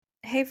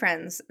Hey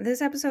friends,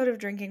 this episode of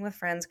Drinking with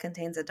Friends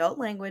contains adult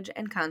language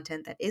and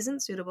content that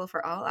isn't suitable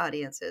for all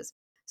audiences.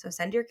 So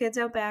send your kids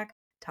out back,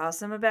 toss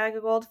them a bag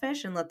of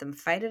goldfish, and let them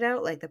fight it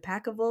out like the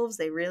pack of wolves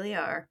they really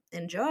are.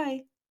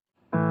 Enjoy!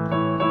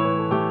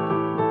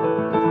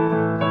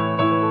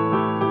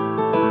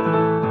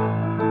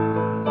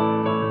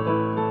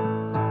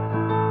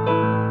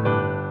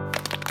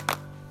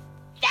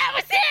 That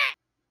was it!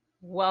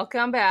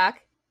 Welcome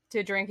back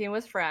to Drinking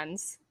with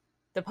Friends,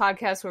 the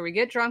podcast where we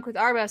get drunk with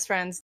our best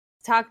friends,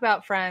 talk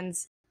about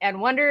friends,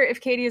 and wonder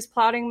if Katie is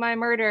plotting my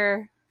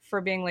murder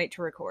for being late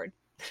to record.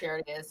 She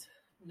already is.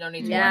 No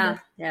need to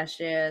wonder. Yeah,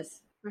 she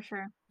is. For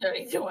sure. No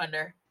need to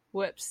wonder.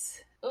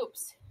 Whoops.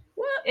 Oops.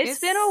 It's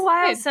been a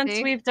while good, since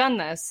see? we've done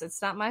this.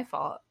 It's not my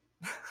fault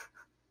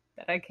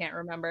that I can't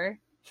remember.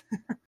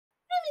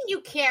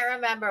 You can't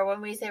remember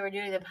when we say we're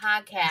doing the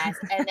podcast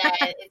and then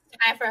it's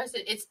time for us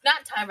to, it's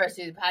not time for us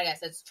to do the podcast.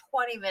 It's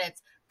 20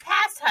 minutes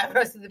past time for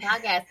us to do the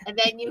podcast. And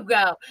then you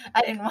go,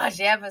 I didn't watch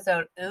the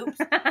episode. Oops.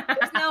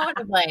 There's no one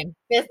to blame.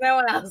 There's no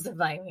one else to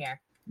blame here.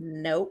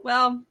 Nope.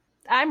 Well,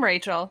 I'm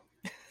Rachel.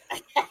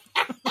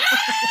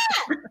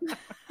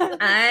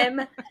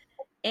 I'm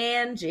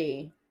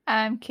Angie.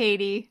 I'm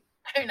Katie.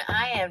 And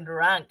I am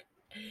drunk.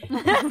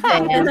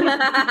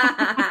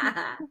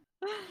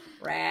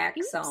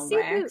 Racks on Oopsie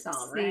racks on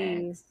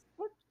doopsie. racks.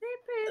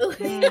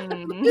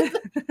 Mm.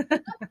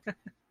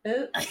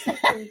 Oops,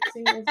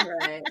 oopsie was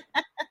right.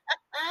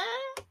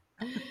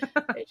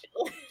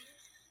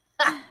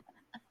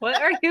 What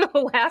are you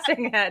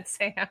laughing at,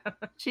 Sam?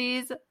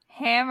 She's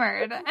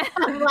hammered.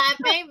 I'm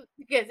laughing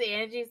because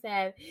Angie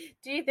said,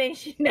 do you think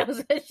she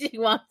knows what she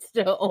wants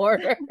to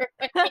order?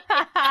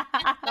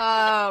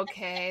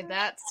 Okay,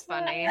 that's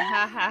funny.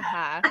 Ha ha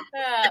ha.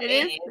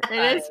 It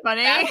is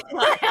funny.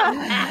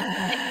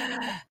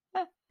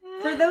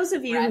 For those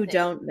of you who Breathing.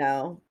 don't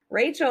know,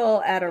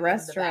 Rachel at a the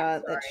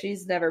restaurant that backstory.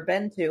 she's never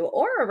been to,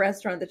 or a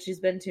restaurant that she's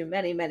been to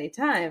many, many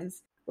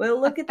times,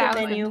 will look at the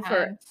 1,000 menu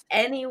for times.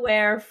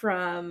 anywhere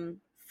from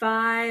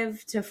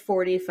 5 to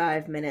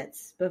 45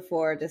 minutes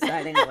before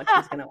deciding what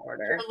she's going to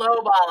order. You're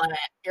lowballing it.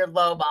 You're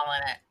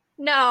lowballing it.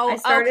 No, I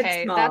started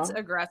okay, small. that's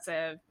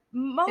aggressive.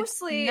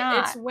 Mostly,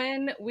 it's not.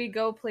 when we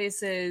go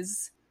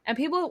places and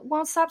people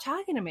won't stop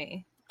talking to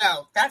me.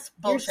 No, that's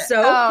You're bullshit. so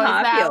Is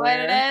that popular. what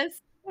it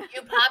is?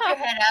 You pop your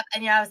head up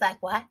and you're always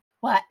like, what?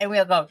 What? And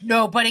we'll go,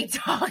 nobody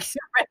talks to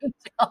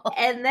Rachel.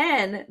 And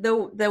then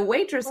the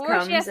waitress Or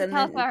comes she has to and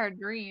tell us then- about her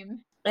dream.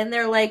 and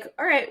they're like,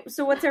 all right,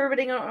 so what's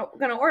everybody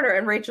gonna order?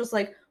 And Rachel's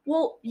like,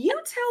 well, you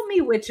tell me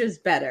which is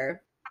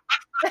better.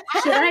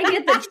 Should I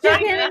get the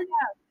chicken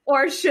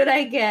or should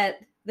I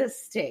get the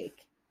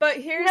steak? But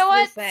here's You know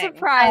what? the thing.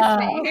 Surprised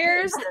me.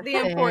 Here's the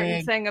important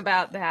Thing. thing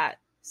about that.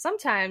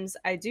 Sometimes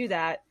I do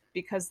that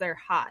because they're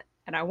hot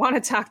and I want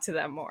to talk to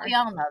them more. We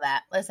all know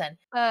that. Listen,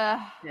 Ugh.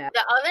 the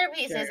other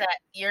piece Sure. is that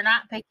you're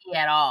not picky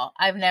at all.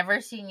 I've never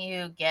seen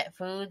you get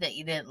food that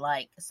you didn't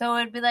like. So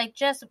it'd be like,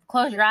 just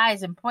close your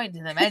eyes and point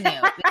to the menu.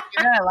 You're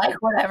going to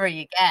like whatever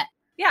you get.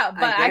 Yeah,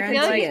 but I, can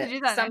guarantee like it. Do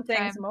that some next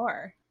things time.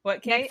 more.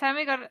 What, Kate?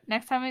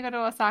 Next time we go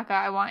to Osaka,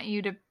 I want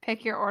you to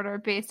pick your order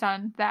based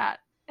on that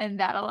and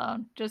that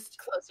alone. Just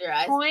Close your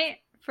eyes. point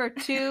for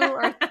 2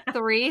 or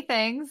 3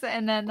 things,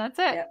 and then that's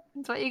it. Yep.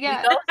 That's what you We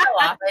get. go so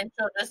often,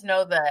 she'll just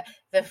know the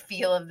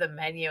feel of the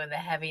menu and the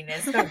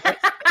heaviness of which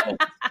things.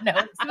 Know Be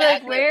like,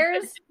 exactly.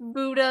 where's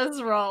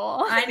Buddha's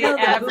roll? I The know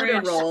the Buddha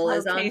average roll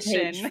is on page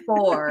location.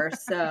 4,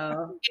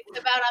 so It's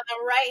about on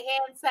the right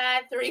hand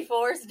side, 3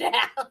 fours down.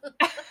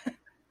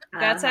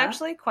 That's Uh-huh.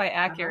 actually quite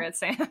accurate,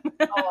 Sam.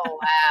 Oh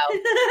wow.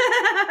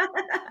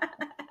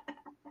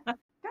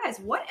 Guys,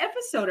 what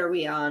episode are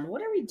we on?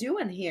 What are we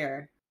doing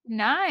here?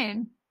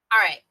 9. All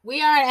right,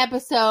 we are on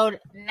episode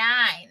 9,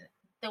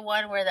 the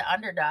one where the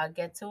underdog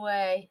gets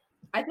away.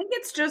 I think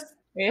it's just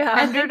Yeah.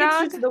 I think it's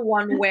Underdog? just the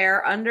one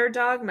where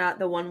underdog, not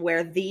the one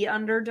where the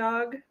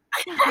underdog.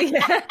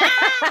 Yeah.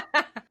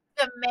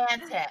 The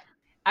mantis.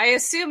 I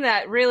assume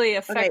that really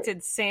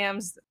affected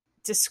Sam's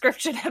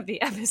description of the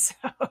episode.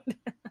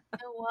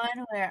 The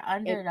one where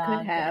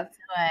underdog have. gets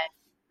away.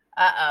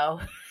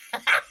 Uh-oh.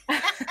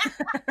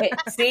 Wait,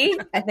 see?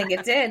 I think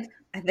it did.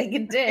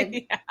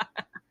 Yeah.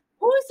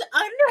 Who's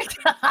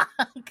underdog?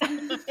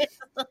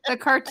 The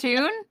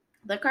cartoon?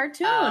 The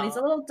cartoon. Oh. He's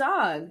a little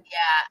dog.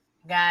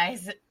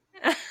 Guys.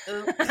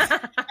 Oops.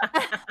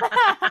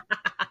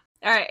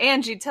 All right,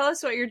 Angie, tell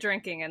us what you're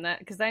drinking in that,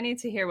 because I need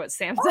to hear what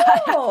Sam's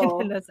Oh,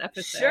 in this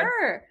episode.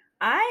 Sure.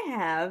 I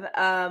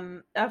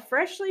have a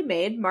freshly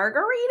made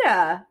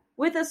margarita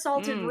with a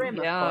salted rim,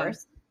 yum. of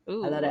course.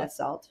 Ooh. I thought it had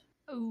salt.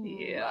 Ooh.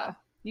 Yeah.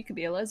 You could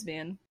be a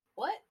lesbian.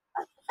 What?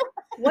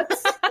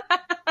 What's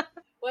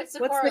What's the what's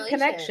the correlation?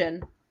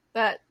 connection?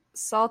 That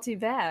salty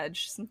vag,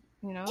 you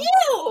know?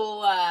 Ew!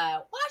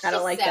 Wash I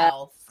don't like that.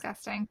 yourself.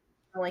 Disgusting.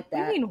 I like What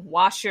do that. you mean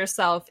wash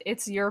yourself?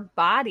 It's your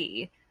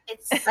body.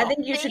 It's I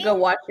think you should go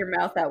wash your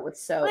mouth out with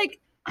soap. Like,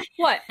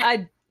 what?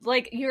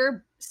 Like,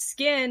 your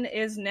skin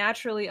is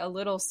naturally a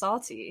little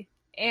salty.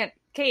 And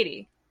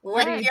Katie,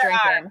 what are you Lick your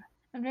drinking? arm.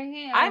 I'm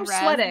drinking a I'm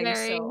sweating,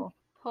 raspberry so.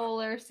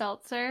 polar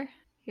seltzer.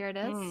 Here it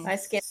is. Mm. My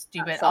skin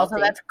stupid. Not Also,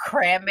 salty. that's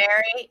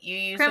cranberry. You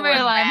use Cranberry the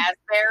word lime.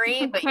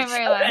 raspberry, but you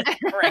Cranberry showed lime. us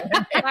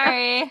cranberry.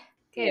 Sorry.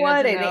 Katie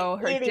What doesn't an know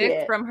her dick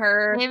idiot. from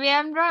her Maybe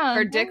I'm drunk.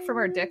 her dick from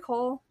her dick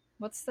hole.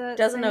 What's that?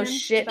 Doesn't know saying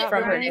shit about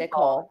from her Brian? dick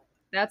hole.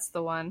 That's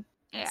the one.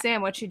 Yeah.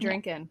 Sam, what you Yeah.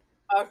 drinking?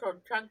 Also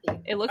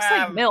chunky. It looks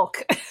like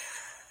milk.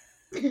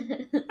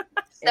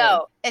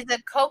 So it's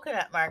a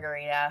coconut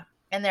margarita,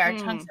 and there are Mm.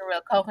 chunks of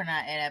real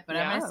coconut in it. But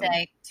I'm Yum. gonna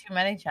say too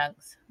many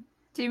chunks.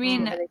 Do you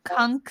mean Mm.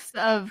 chunks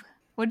of?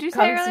 What'd you say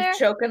Cunks earlier? of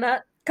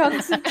choconut.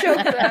 Cunks of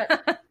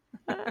choconut.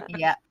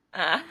 Yeah,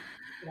 Yeah,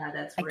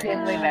 that's I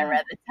can't believe I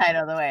read the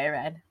title the way I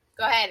read.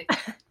 Go ahead,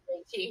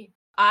 Rachie.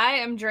 I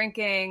am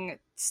drinking,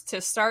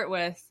 to start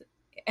with,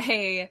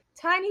 a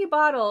tiny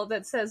bottle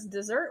that says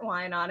dessert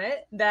wine on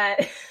it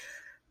that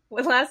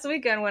last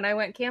weekend when I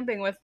went camping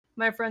with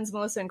my friends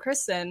Melissa and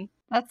Kristen,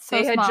 That's so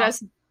they had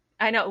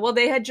small.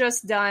 they had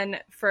just done,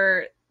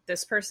 for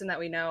this person that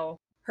we know,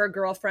 her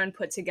girlfriend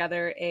put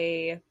together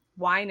a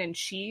wine and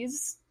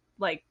cheese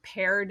like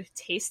paired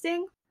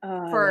tasting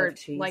for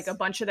like a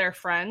bunch of their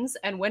friends,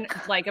 and went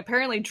like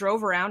apparently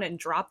drove around and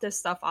dropped this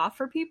stuff off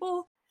for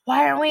people.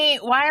 Why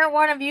aren't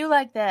one of you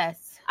like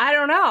this? I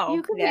don't know.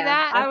 You could Yeah. do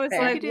that. I was fair.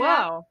 You like, could do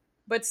that. whoa.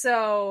 But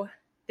so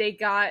they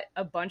got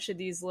a bunch of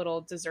these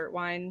little dessert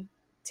wine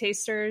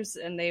tasters,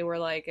 and they were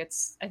like,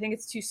 I think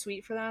it's too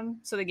sweet for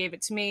them. So they gave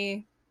it to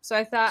me. So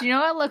I thought, Do you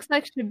know what looks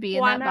like should be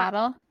in Why that not?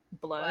 bottle?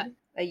 blood.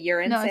 A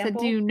urine No, I said,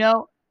 sample? do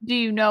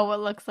you know what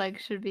looks like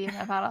should be in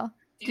that bottle?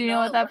 Do you know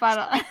what that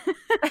bottle?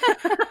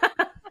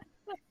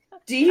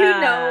 Do you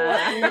know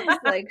what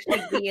looks like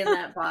should be in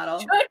that bottle?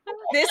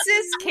 This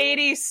is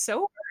Katie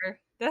sober.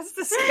 That's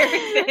the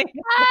scary thing.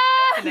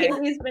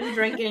 Katie's been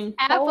drinking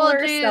Apple polar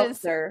juice.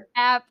 seltzer.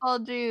 Apple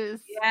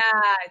juice. Yeah,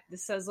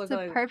 this does look It's a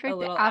like perfect a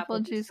little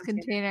apple juice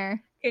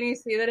container. Can you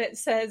see that it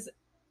says,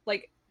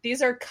 like,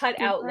 these are cut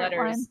out Dessert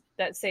letters wine.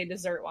 that say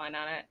dessert wine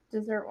on it?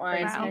 Dessert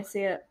wine. Wow. I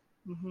see it.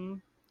 Mm-hmm.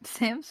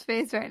 Sam's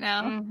face right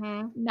now.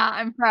 Mm-hmm. Not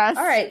impressed.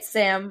 All right,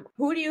 Sam.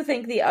 Who do you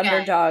think the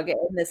underdog in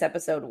this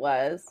episode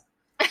was?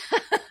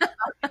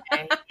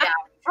 Okay, yeah,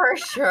 for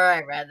sure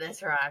I read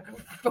this wrong.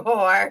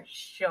 For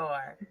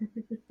sure.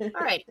 All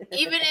right.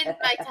 Even in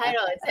my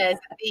title it says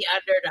the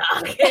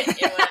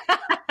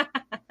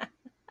underdog.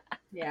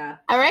 Yeah.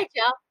 All right,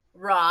 y'all.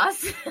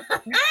 Ross.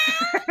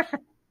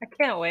 I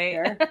can't wait.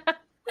 Sure.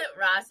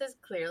 Ross is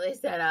clearly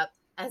set up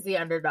as the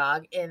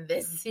underdog in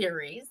this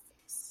series.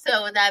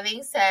 So with that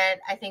being said,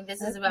 I think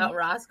this is about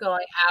Ross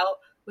going out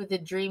with a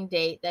dream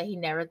date that he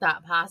never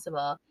thought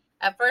possible.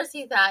 At first,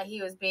 he thought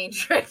he was being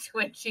tricked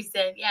when she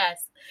said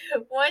yes.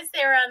 Once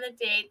they were on the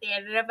date, they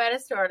ended up at a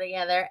store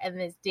together, and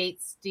this date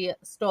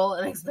stole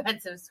an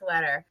expensive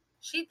sweater.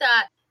 She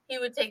thought he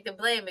would take the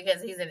blame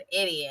because he's an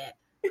idiot.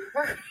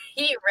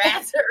 He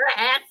rats her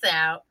ass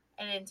out,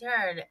 and in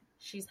turn,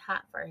 she's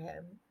hot for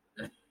him.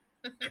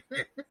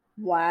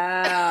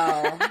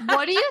 Wow.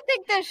 What do you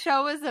think this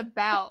show is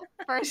about?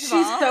 First of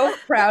She's all, so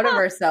proud of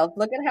herself.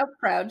 Look at how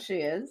proud she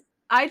is.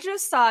 I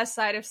just saw a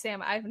side of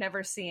Sam I've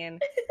never seen.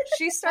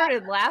 She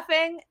started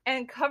laughing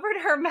and covered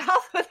her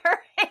mouth with her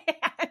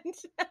hand.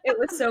 It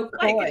was so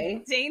Like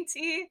coy. a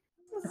dainty,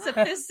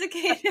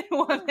 sophisticated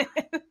woman.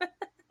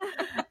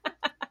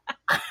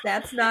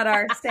 That's not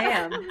our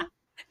Sam.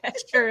 That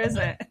sure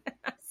isn't.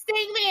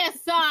 Sing me a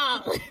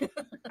song,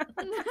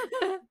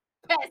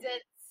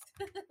 peasants.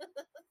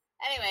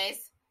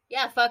 Anyways,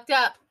 yeah, fucked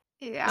up.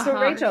 yeah. So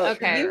Rachel,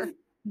 Okay.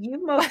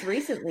 you've most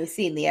recently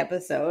seen the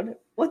episode.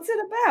 What's it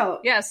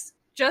about? Yes,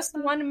 just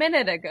 1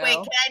 minute ago. Wait,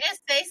 can I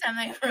just say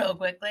something real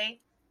quickly?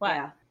 What?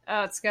 Yeah.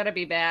 Oh, it's gotta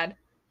be bad.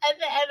 At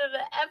the end of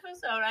the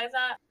episode, I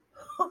thought,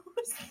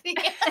 who's the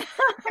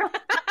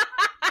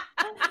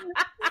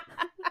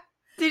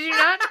Did you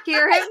not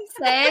hear him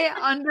say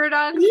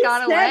underdogs He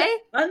got said away?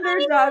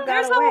 Underdog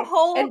There's got away. a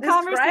whole And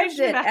described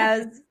conversation it about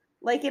as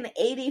like an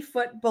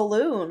 80-foot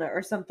balloon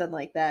or something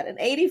like that. An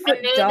I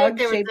 80-foot knew that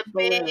there was dog-shaped a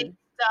big balloon.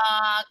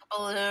 dog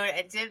balloon.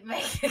 It didn't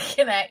make a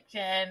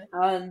connection.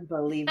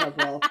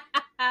 Unbelievable.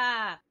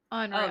 Oh,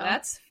 Unreal.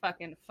 that's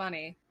fucking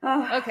funny.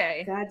 Oh,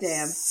 Okay.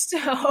 Goddamn.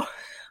 So,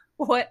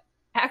 what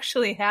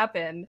actually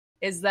happened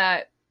is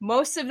that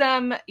most of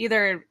them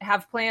either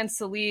have plans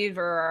to leave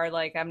or are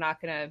like, I'm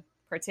not going to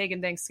partake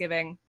in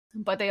Thanksgiving,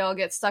 but they all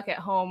get stuck at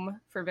home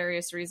for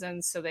various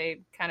reasons. So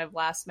they kind of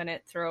last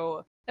minute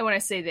throw, and when I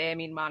say they, I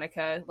mean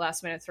Monica,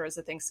 last minute throws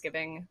a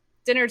Thanksgiving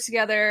dinner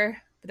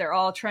together. They're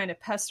all trying to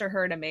pester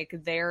her to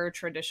make their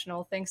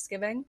traditional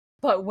Thanksgiving.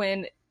 But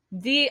when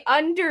the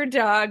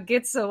underdog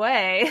gets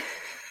away,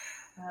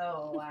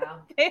 Oh,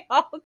 wow. they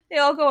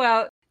all go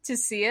out to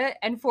see it,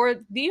 and for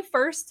the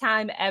first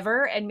time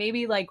ever, and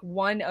maybe like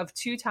one of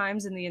two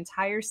times in the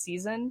entire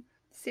season,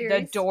 Series.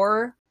 the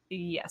door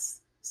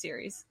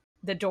series,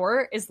 the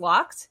door is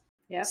locked.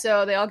 Yep.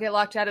 So they all get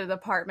locked out of the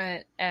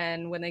apartment,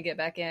 and when they get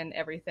back in,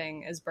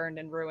 everything is burned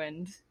and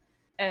ruined,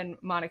 and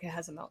Monica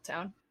has a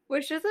meltdown.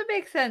 Which doesn't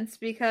make sense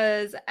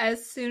because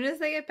as soon as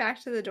they get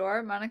back to the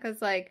door,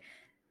 Monica's like,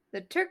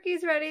 the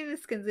turkey's ready, the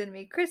skin's gonna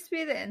be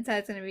crispy, the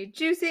inside's gonna be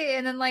juicy,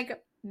 and then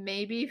like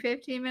maybe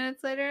 15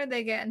 minutes later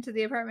they get into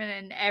the apartment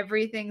and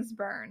everything's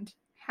burned.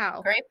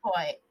 How?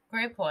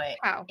 Great point.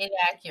 How?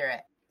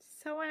 Inaccurate.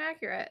 So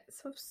inaccurate.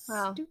 So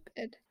Wow.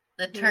 stupid.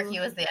 The turkey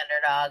was the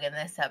underdog in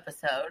this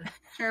episode.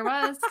 Sure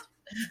was.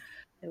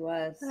 It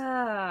was.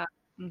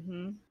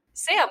 Mm-hmm.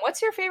 Sam,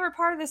 what's your favorite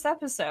part of this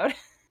episode?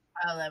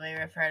 Oh, let me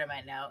refer to my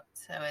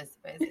notes. I was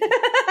busy.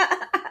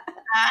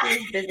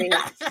 She's busy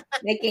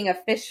making a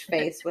fish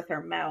face with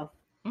her mouth.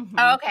 Mm-hmm.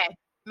 Oh, okay.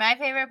 My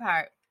favorite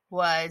part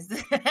was the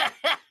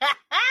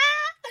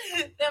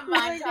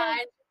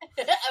montage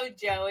of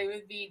Joey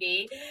with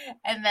BD,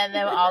 and then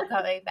them all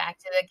coming back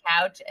to the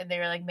couch, and they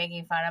were like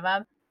making fun of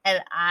him.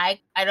 And I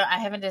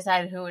haven't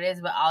decided who it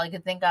is, but all I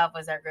could think of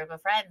was our group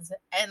of friends,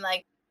 and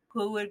like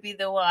who would be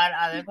the one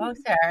on the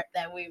poster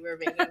that we were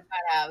making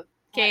fun of.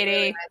 Katie.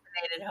 Really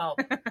resonated home.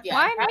 Yeah,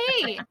 Why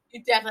me?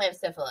 you definitely have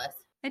syphilis.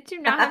 I do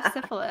not have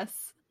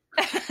syphilis.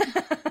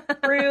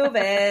 Prove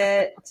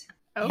it.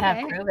 Okay.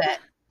 Yeah, prove it.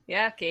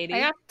 Yeah, Katie. I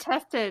got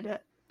tested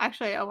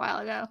actually a while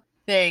ago.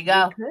 There you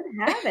go. You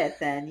could have it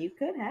then. You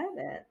could have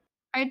it.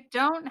 I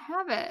don't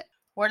have it.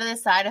 What are the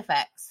side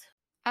effects?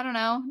 I don't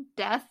know.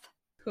 Death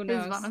Who is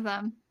knows? one of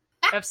them.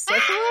 Of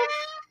syphilis?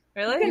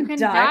 Really? You can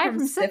die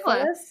from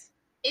syphilis.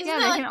 Isn't Yeah, it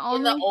they like can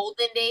in the only-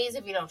 olden days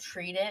if you don't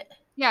treat it?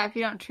 Yeah, if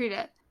you don't treat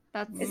it.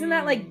 That's Isn't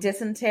that like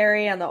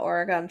dysentery on the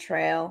Oregon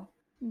Trail?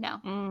 no.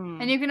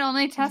 Mm. And you can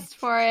only test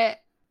for it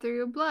through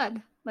your blood,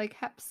 like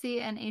Hep C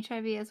and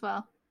HIV as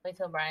well. Wait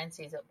till Brian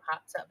sees it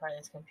pops up on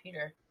his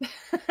computer.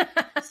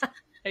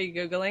 Are you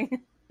Googling?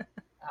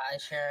 I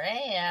sure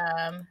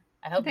am.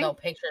 I hope no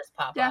pictures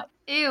pop Yeah. up.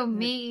 Ew,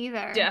 me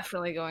either.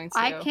 Definitely going to.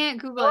 I can't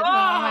Google it 'cause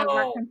I'm on my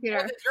work Oh, computer.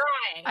 it's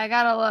drying. I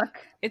gotta look.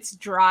 It's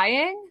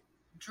drying?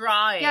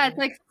 Drawing. Yeah, it's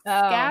like Oh.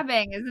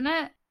 scabbing, isn't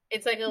it?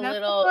 it's like a Is that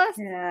little, syphilis?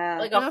 Yeah.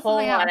 like Is a that hole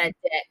something on else? a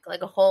dick.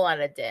 Like a hole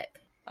on a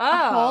dick. Oh.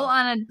 A hole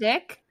on a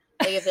dick?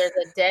 Like if there's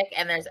a dick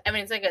and there's, I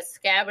mean, it's like a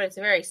scab, but it's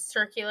very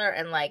circular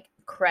and like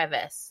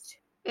creviced.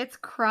 It's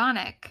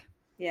chronic.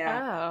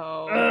 Yeah.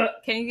 Oh.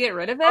 Can you get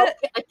rid of Oh, it?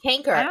 a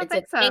canker. I don't It's a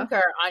think so.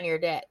 canker on your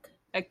dick.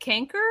 A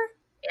canker?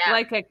 Yeah.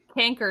 Like a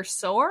canker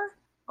sore?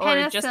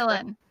 Or just a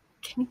Penicillin.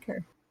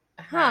 canker?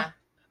 Uh-huh.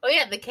 Oh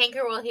yeah, the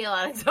canker will heal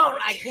on its own.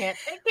 I can't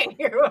say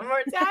canker one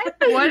more time.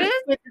 What is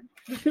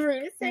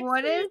Route 60.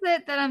 what is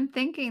it that I'm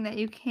thinking that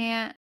you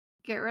can't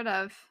get rid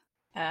of?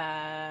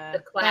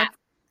 the clap?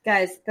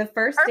 Guys, the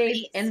first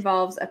stage Herpes.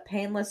 involves a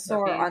painless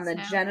sore Herpes, on the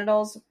yeah.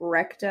 genitals,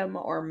 rectum,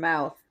 or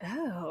mouth.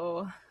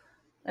 Oh.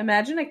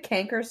 Imagine a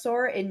canker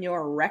sore in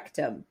your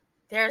rectum.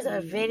 There's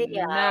a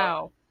video.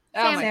 No. Oh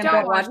Sam, my Sam, don't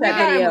don't god. watch We that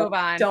gotta video. move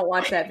on. Don't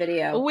watch that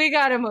video. We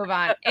gotta move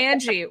on.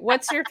 Angie,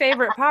 what's your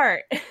favorite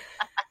part?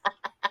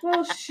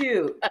 Well,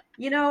 shoot.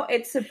 You know,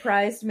 it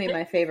surprised me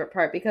my favorite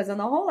part because in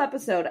the whole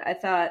episode, I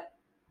thought,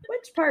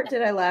 which part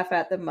did I laugh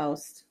at the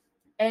most?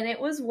 And it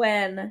was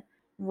when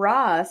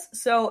Ross,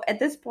 so at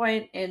this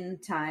point in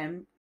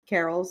time,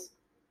 Carol's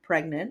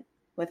pregnant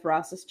with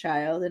Ross's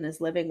child and is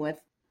living with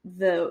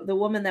the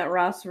woman that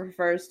Ross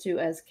refers to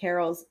as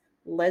Carol's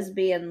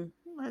lesbian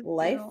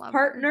life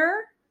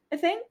partner, I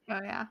think.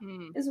 Oh yeah.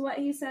 Hmm. Is what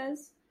he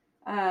says.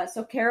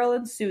 So Carol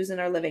and Susan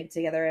are living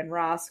together, and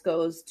Ross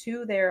goes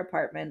to their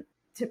apartment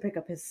to pick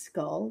up his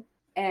skull.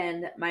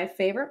 And my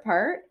favorite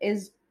part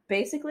is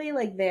basically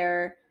like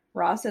their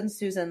Ross and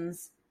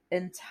Susan's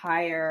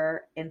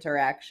entire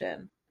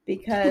interaction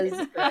because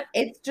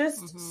it's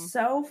just Mhm.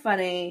 so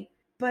funny,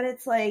 but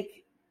it's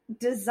like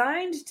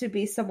designed to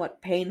be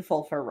somewhat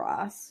painful for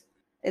Ross.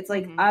 It's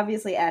like Mhm.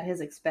 obviously at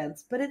his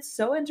expense, but it's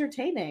so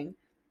entertaining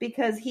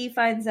because he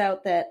finds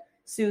out that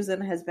Susan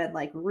has been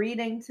like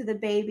reading to the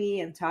baby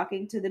and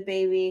talking to the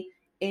baby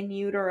in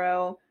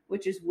utero,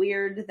 which is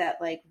weird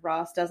that like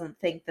Ross doesn't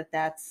think that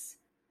that's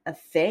a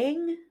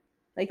thing.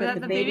 Like But that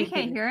that the baby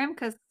can't hear him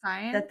because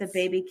science. that the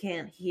baby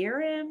can't hear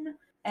him.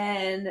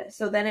 And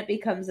so then it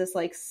becomes this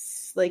like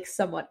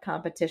somewhat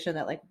competition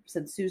that like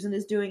since Susan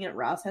is doing it,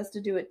 Ross has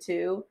to do it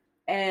too.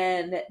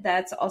 And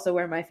that's also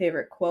where my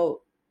favorite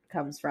quote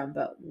comes from,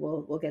 but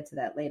we'll get to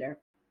that later.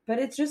 But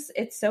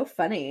it's so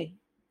funny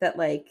that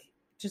like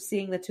just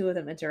seeing the two of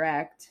them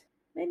interact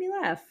made me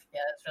laugh. Yeah,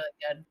 that's really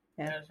good.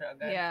 Yeah. That was real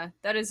good. Yeah,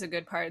 that is a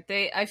good part.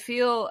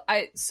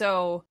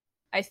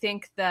 I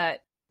think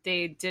that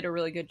they did a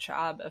really good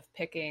job of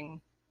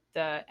picking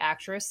the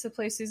actress to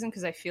play Susan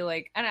because I feel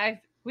like, and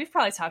we've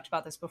probably talked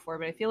about this before,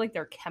 but I feel like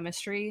their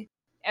chemistry,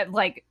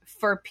 like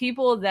for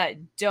people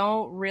that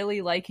don't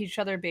really like each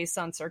other based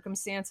on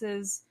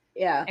circumstances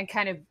Yeah. and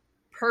kind of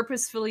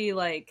purposefully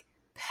like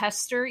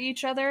pester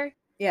each other,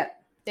 Yeah.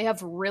 they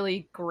have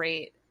really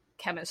great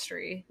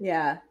chemistry.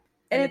 Yeah.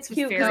 And it's just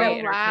cute very because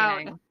So loud.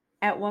 entertaining.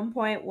 at one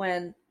point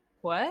when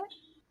What?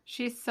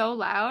 She's so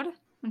loud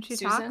when she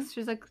Susan? talks.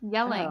 She's like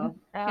yelling. Oh.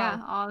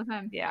 Yeah, all the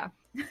time. Yeah.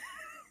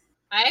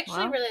 I actually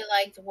Well. really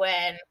liked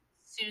when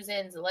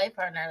Susan's life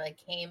partner like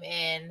came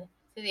in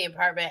to the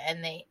apartment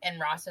and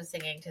Ross was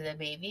singing to the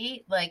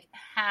baby. Like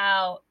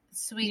how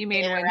sweet You the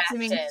mean when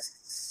interaction.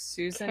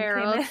 Susan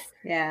Carol. came in?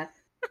 yeah.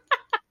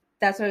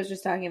 That's what I was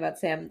just talking about,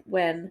 Sam.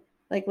 When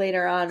like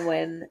later on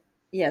when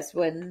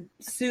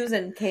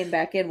Susan came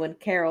back in when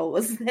Carol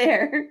was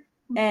there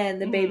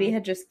and the baby Mhm.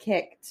 had just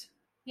kicked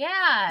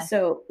Yeah.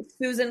 So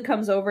Susan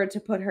comes over to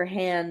put her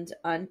hand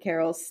on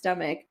Carol's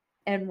stomach,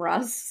 and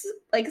Ross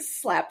like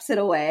slaps it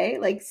away,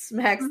 like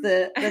smacks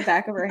the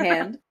back of her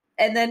hand,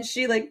 and then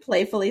she like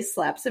playfully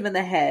slaps him in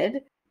the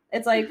head.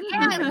 It's like,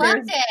 Yeah, I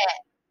loved it.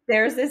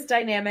 there's this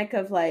dynamic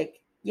of like,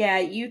 yeah,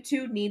 you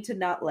two need to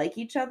not like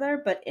each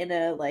other, but in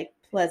a like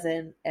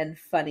pleasant and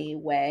funny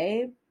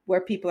way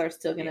where people are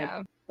still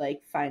gonna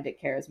like find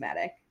it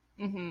charismatic.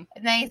 Mm-hmm.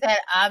 And then he said,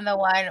 "I'm the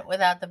one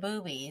without the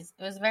boobies."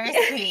 It was very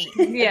sweet.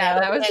 Yeah,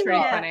 that was pretty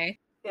Yeah. funny.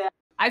 Yeah.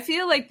 I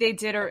feel like they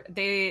did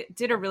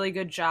a really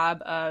good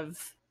job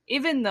of,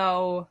 even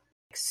though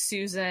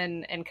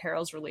Susan and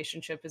Carol's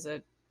relationship is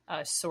a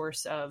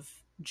source of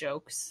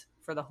jokes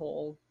for the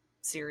whole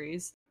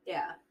series.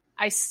 Yeah.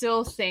 I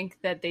still think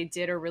that they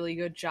did a really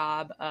good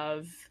job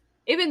of,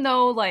 even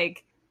though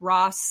like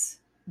Ross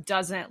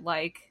doesn't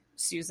like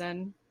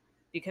Susan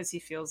because he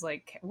feels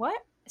like, what?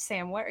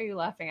 Sam, what are you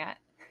laughing at?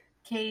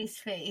 Katie's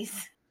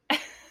face.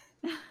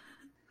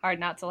 Hard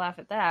not to laugh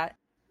at that.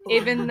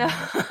 Even though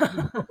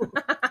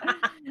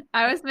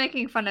I was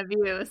making fun of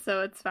you,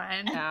 so it's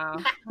fine. no.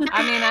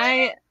 I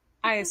mean,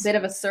 I Bit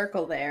of a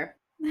circle there.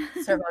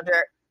 Circle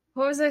jerk.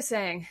 what was I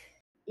saying?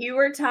 You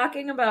were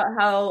talking about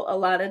how a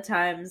lot of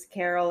times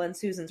Carol and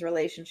Susan's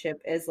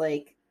relationship is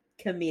like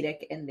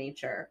comedic in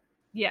nature.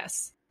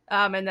 Yes.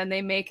 And then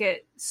they make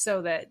it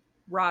so that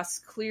Ross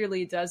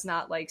clearly does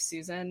not like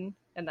Susan,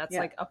 and that's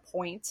like a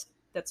point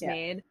that's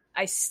made.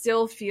 I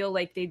still feel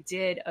like they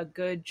did a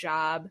good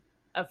job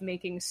of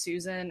making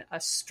Susan a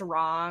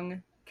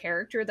strong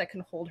character that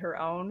can hold her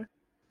own,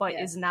 but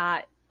is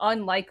not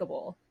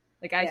unlikable.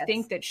 Like, I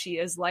think that she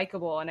is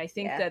likable, and I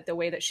think that the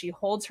way that she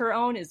holds her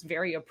own is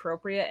very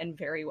appropriate and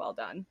very well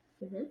done.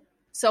 Mm-hmm.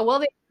 So while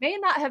they may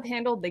not have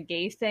handled the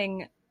gay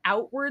thing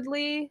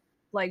outwardly,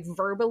 like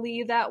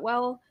verbally that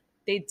well,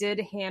 they did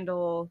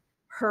handle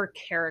her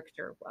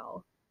character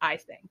well, I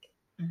think.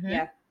 Mm-hmm.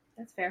 Yeah,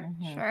 that's fair.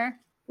 Mm-hmm. Sure.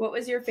 What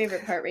was your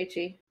favorite part,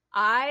 Rachie?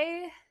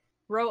 I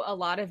wrote a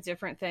lot of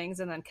different things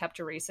and then kept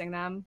erasing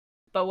them.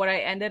 But what I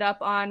ended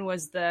up on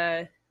was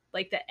the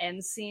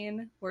end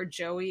scene where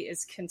Joey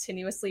is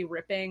continuously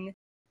ripping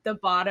the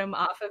bottom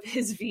off of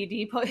his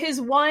VD, his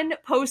one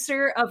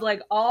poster of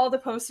like all the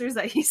posters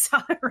that he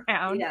saw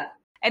around. Yeah.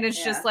 And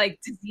it's just like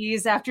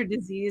disease after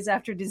disease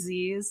after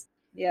disease.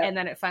 Yeah. And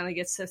then it finally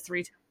gets to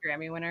 3-time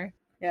Grammy winner.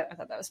 Yep. I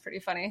thought that was pretty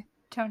funny.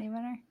 Tony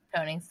winner.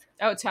 Tony's.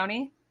 Oh,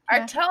 Tony?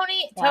 Are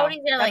Tony's Wow, are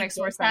that like makes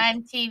more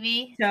sense. daytime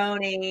TV?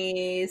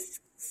 Tony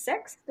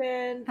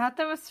Sexton. I thought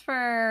that was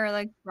for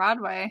like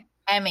Broadway.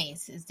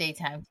 Emmys is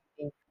daytime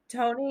TV.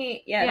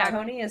 Tony, Yeah,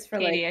 Tony is for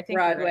Katie, I like think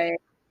you're Broadway right.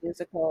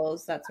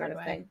 musicals, that sort of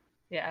Broadway. thing.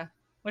 Yeah.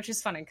 Which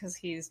is funny because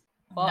he's,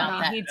 Not well,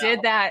 that he at did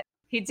all. that.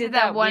 He did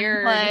that one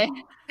weird play.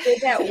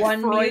 Did that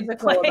one Freud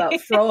musical play.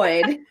 about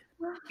Freud.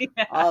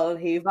 Yeah. All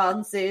he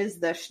wants is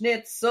the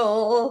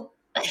schnitzel.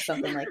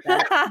 Something like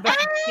that. But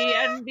he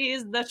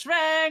envies the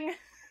Shrang.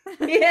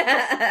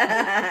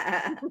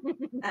 Yeah.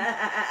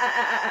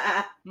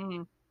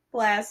 Mhm.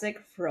 Classic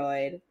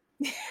Freud.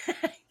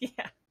 Yeah.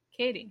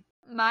 Katie.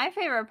 My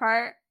favorite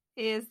part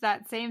is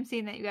that same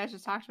scene that you guys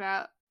just talked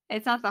about.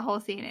 It's not the whole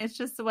scene. It's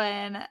just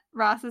when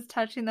Ross is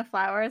touching the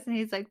flowers and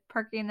he's like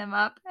perking them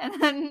up,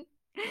 and then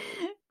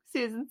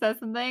Susan says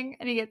something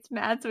and he gets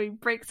mad, so he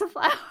breaks a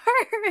flower.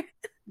 Oh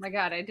my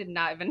God, I did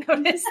not even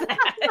notice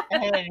that. I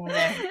didn't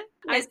either.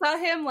 I saw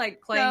him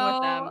like playing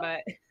with them, So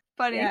but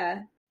Funny.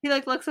 Yeah. He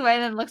like looks away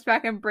and then looks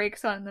back and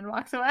breaks one and then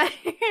walks away.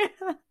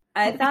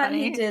 I thought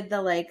he Funny. did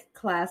the like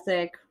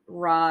classic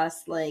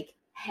Ross like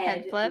head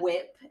Head flip?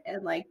 whip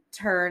and like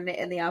turn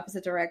in the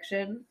opposite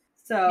direction.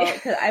 So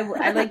cause I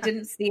like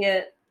didn't see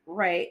it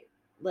right.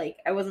 Like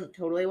I wasn't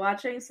totally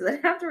watching. So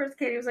then afterwards,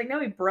 Katie was like, "No,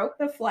 he broke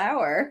the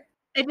flower."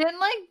 It didn't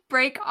like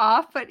break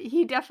off, but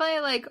he definitely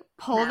like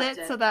pulled Snapped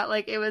it it. so that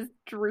like it was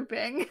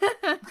drooping.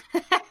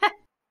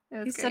 It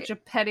was he's great. such a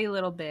petty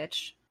little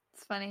bitch.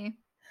 It's funny.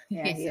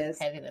 Yeah, He's he a is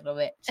petty little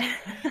bitch.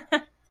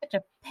 Such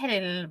a petty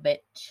little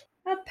bitch.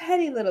 a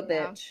petty little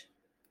Yeah. bitch.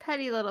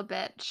 Petty little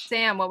bitch.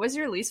 Sam, what was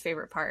your least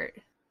favorite part?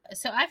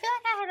 So I feel like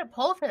I had a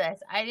poll for this.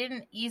 I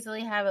didn't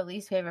easily have a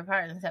least favorite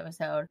part in this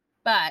episode,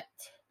 but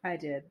I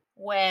did.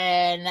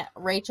 when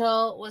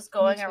Rachel was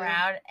going too.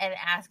 around and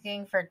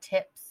asking for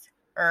tips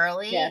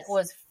early Yes.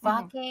 was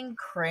fucking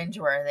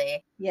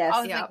cringeworthy. Yes, I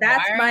was Yeah. like,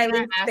 that's why are my you not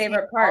least asking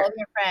favorite all part. of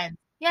your friends?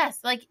 Yes,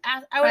 like I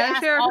would My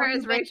ask favorite all part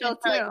these is Rachel,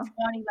 bitches for, like, too.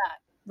 $20.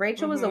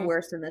 Rachel was the Mhm.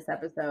 worst in this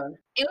episode.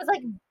 It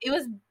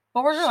was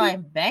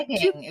borderline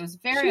begging. It was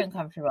very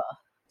uncomfortable.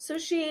 So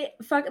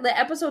the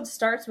episode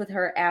starts with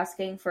her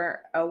asking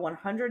for a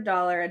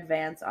 $100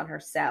 advance on her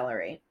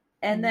salary.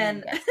 And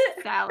then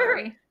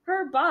Salary.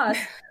 her boss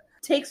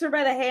takes her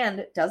by the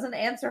hand, doesn't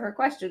answer her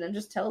question, and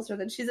just tells her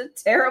that she's a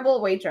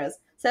terrible waitress.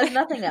 Says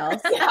nothing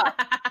else. Yeah,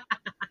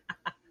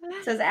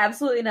 Says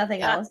absolutely nothing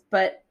Yeah. else,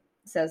 but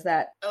says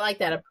that, I like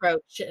that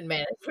approach in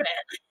management.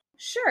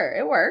 sure,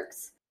 it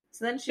works.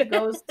 So then she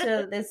goes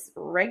to this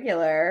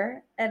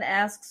regular and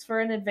asks for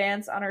an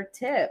advance on her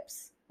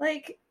tips.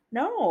 Like,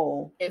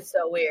 no. It's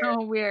so weird.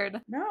 Oh, weird.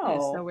 No.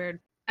 It's so weird.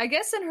 I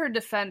guess in her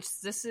defense,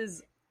 this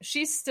is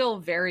she's still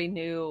very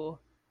new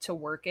to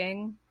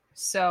working,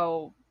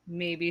 so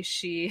maybe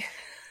she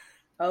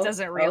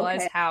doesn't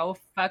realize how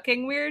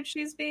fucking weird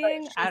she's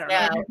being. I don't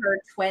know. In her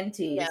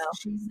 20s. No.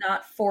 She's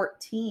not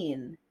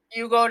 14.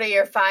 You go to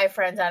your 5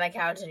 friends on a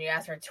couch and you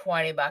ask for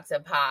 $20 a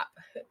pop.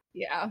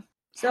 Yeah.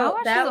 So How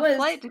much that is was a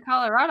flight to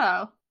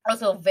Colorado?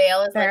 Also,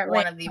 Vail is like Apparently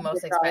one of the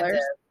most $100. expensive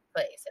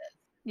places.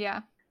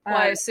 Yeah. Well,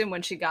 I assume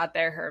when she got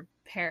there, her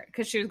parent,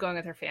 because she was going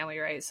with her family,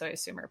 right? So I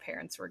assume her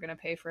parents were going to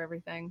pay for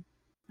everything.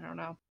 I don't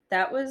know.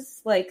 that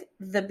was like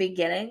the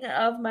beginning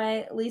of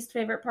my least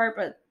favorite part,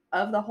 but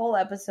of the whole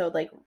episode,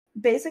 like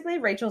basically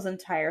Rachel's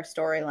entire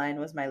storyline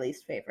was my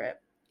least favorite.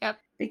 Yep.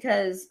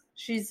 Because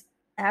she's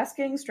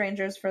asking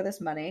strangers for this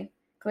money.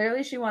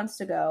 Clearly she wants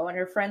to go and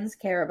her friends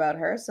care about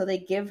her, so they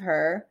give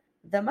her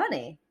the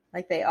money.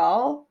 Like they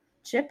all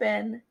chip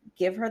in,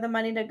 give her the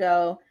money to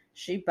go.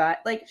 She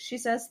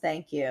says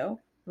thank you,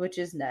 which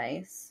is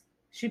nice.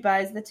 She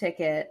buys the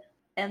ticket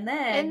and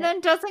then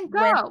doesn't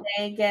when go.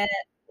 they get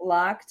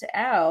locked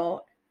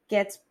out,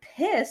 gets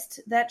pissed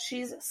that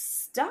she's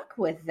stuck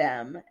with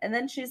them. And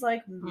then she's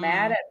like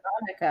mad at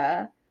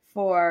Monica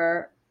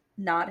for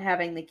not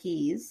having the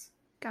keys.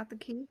 Got the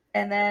key.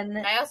 And then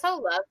I also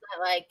love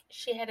that, like,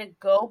 she had to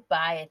go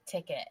buy a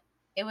ticket.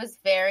 It was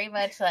very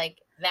much like,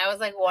 that was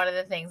like one of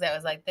the things that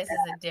was like, this is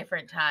a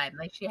different time.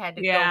 Like, she had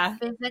to go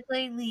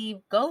physically leave,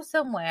 go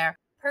somewhere,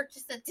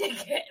 purchase a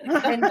ticket, and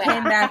And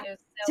came back, It was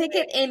so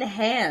ticket weird. in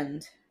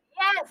hand.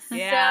 Yes,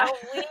 Yeah. so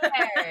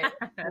weird.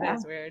 That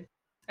is weird.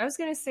 I was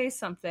going to say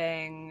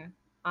something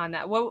on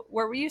that. What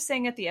were you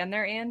saying at the end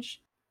there,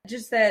 Ange?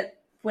 Just that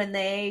when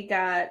they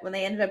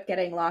ended up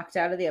getting locked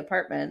out of the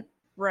apartment,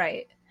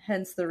 Right.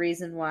 hence the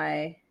reason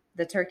why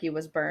the turkey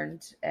was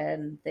burned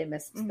and they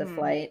missed the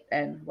flight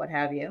and what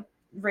have you.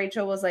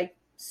 Rachel was like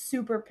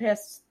super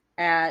pissed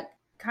at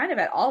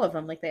all of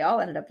them. Like they all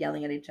ended up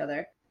yelling at each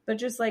other, but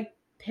just like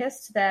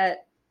pissed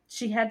that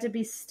she had to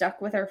be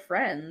stuck with her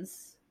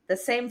friends, the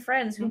same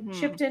friends who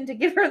chipped in to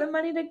give her the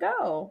money to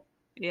go.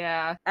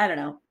 Yeah. I don't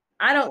know.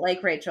 I don't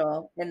like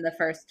Rachel in the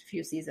first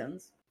few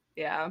seasons.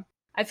 Yeah.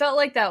 I felt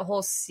like that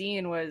whole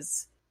scene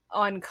was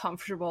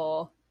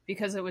uncomfortable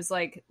because it was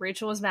like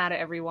Rachel was mad at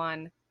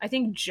everyone. I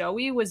think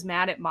Joey was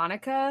mad at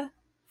Monica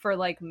for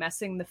like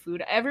messing the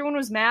food. Everyone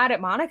was mad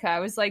at Monica. I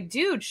was like,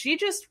 dude, she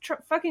just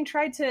fucking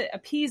tried to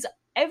appease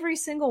every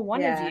single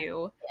one of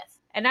you. Yes.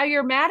 And now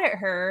you're mad at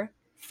her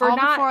for All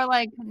not before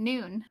like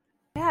noon.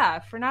 Yeah,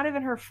 for not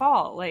even her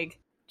fault. Like,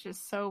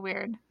 Just so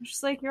weird.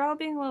 just like you're all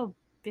being little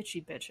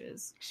bitchy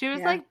bitches. She was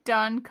Yeah. like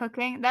done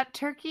cooking. That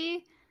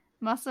turkey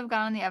must have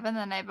gone in the oven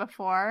the night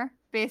before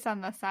based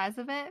on the size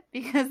of it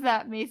because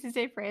that Macy's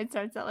Day Parade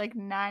starts at like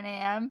 9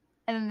 a.m.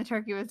 and then the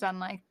turkey was done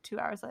like 2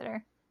 hours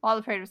later while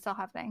the parade was still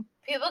happening.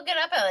 People get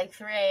up at like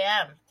 3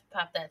 a.m. to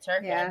pop that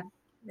turkey. Yeah.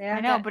 Yeah.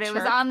 I know, but it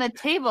was on the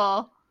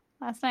table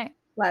last night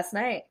Last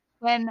night.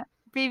 when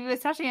Baby was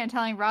touching it and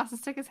telling Ross to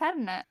stick his head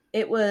in it.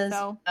 It was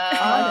So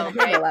on the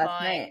great table last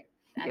point. night.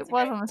 That's it a was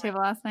great on the table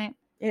last night.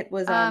 It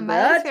was on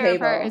My least the favorite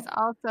table. part is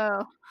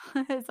also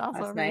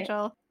Last night.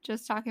 Rachel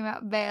just talking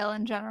about Vale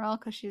in general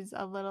because she's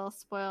a little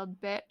spoiled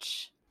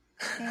bitch.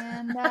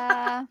 And Tell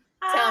them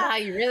how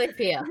you really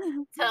feel.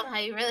 Tell them how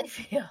you really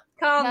feel.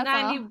 Call That's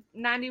 90,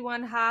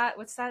 91 hot.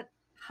 What's that?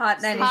 Hot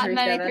Hot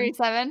 93.7.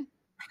 93.7.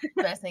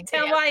 Best thing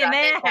Tell Danielle why you're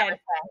Strawberry's mad. ever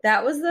said.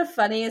 That was the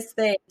funniest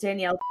thing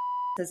Danielle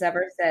has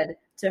ever said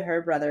to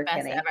her brother Best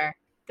Kenny. ever.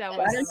 That Why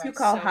was don't you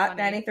call so Hot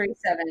funny.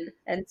 93.7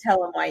 and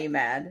tell him why you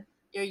mad?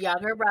 Your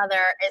younger brother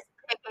is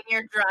picking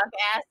your drunk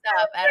ass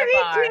up at a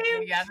bar.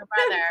 Your younger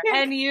brother.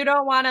 And you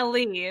don't want to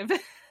leave.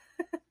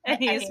 And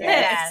he's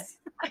Yeah. pissed.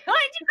 Why'd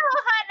you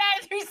call Hot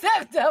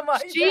 937 so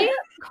much? She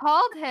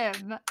called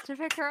him to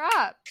pick her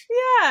up.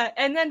 Yeah,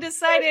 and then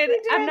decided Yes,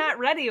 he I'm did. not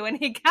ready when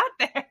he got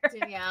there.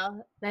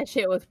 Danielle, that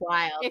shit was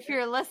wild. If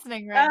you're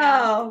listening right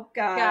now. Oh,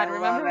 God. God, I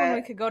remember love when it.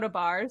 we could go to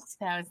bars?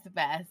 That was the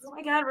best. Oh,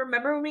 my God.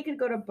 Remember when we could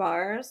go to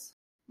bars?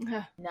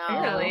 No.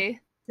 Really?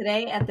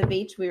 Today at the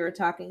beach, we were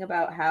talking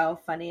about how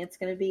funny it's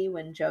going to be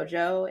when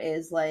JoJo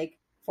is like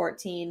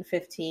 14,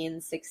 15,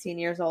 16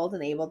 years old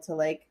and able to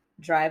like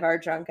drive our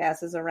drunk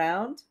asses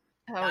around.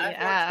 Oh, Not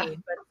yeah.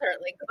 14, but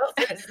certainly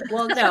close.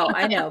 Well, no,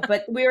 I know,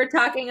 but we were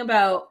talking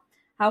about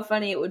how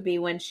funny it would be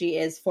when she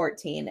is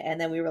 14, and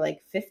then we were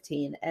like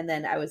 15, and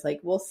then I was like,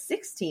 well,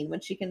 16 when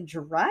she can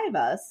drive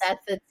us.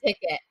 That's the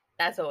ticket.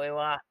 That's what we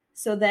want.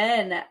 So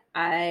then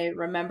I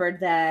remembered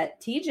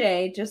that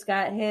TJ just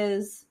got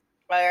his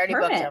I already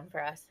booked Permit. him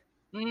for us.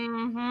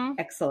 Mm-hmm.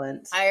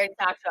 excellent. I already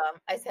talked to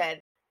him. I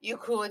said, "You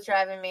cool with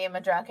driving me and my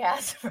drunk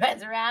ass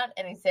friends around?"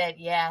 And he said,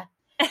 "Yeah."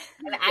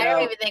 And I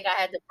don't even think I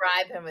had to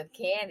bribe him with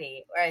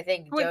candy, or I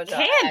think With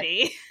JoJo.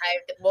 candy?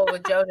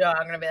 With JoJo,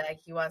 I'm gonna be like,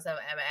 "You want some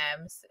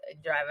M&Ms?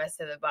 Drive us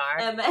to the bar."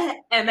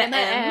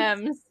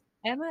 M&M's.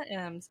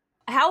 M&M's.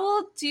 How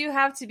old do you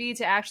have to be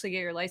to actually get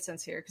your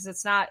license here? Because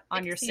it's not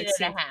on your 16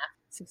 16 and a half.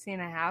 16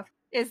 and a half.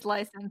 Is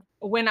licensed.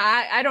 When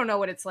I don't know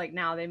what it's like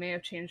now. They may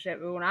have changed it.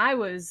 But when I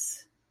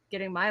was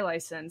getting my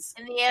license,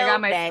 In the I got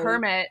old my days.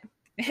 permit.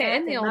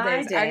 In the in old my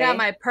days, I got day.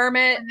 my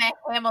permit. And that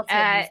Hamilton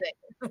At-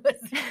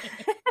 music.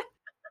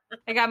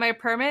 I got my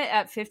permit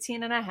at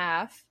 15 and a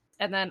half.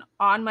 And then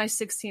on my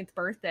 16th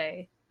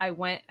birthday, I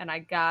went and I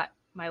got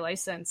my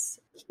license.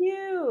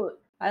 Cute.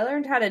 I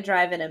learned how to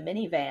drive in a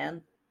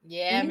minivan.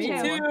 Yeah, me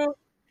Me too. too.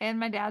 And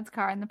my dad's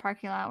car in the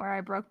parking lot where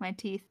I broke my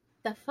teeth.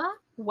 The fuck?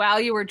 While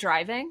you were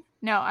driving?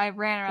 No, I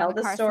ran around Tell the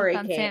the car, story,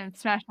 slipped on Kate. sand, and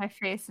smashed my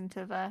face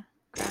into the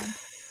ground.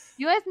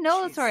 You guys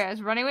know the Jeez. story. I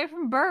was running away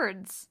from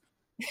birds.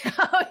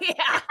 Oh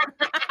yeah.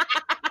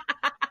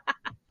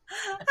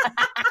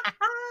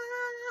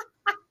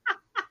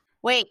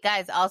 Wait,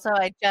 guys. Also,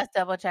 I just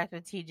double checked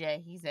with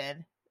TJ. He's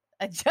in.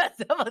 I just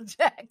double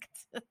checked.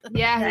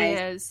 Yeah, he Nice.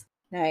 is.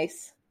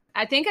 Nice.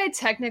 I think I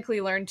technically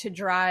learned to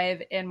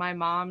drive in my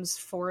mom's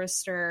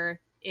Forester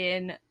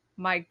in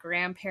my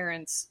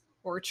grandparents'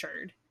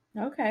 orchard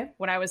Okay.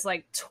 when I was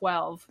like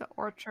 12. The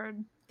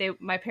orchard.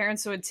 My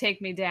parents would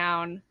take me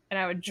down and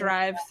I would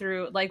drive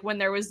through, like, when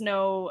there was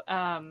no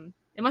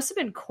it must have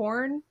been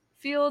corn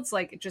fields,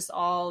 like just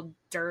all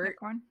dirt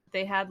Unicorn.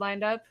 they had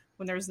lined up.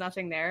 When there was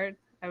nothing there,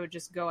 I would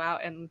just go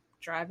out and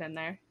drive in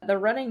there. The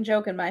running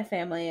joke in my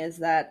family is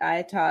that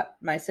I taught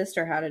my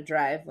sister how to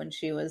drive when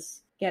she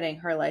was getting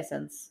her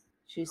license.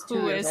 She's 2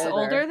 Who years is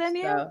older than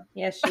you? So,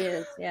 yes, she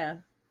is. Yeah.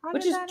 How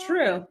Which did is that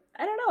true. happen?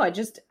 I don't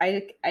know.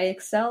 I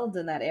excelled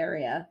in that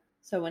area.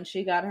 So when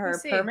she got her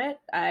see. permit,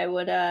 I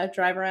would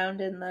drive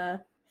around in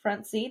the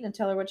front seat and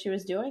tell her what she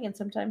was doing, and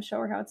sometimes show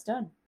her how it's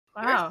done.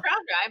 You're a Wow. strong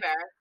driver.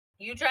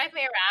 You drive me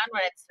around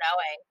when it's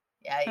snowing.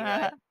 Yeah,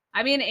 you would.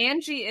 I mean,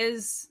 Angie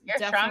is You're a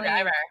strong definitely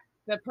driver.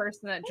 the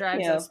person that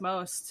drives you. us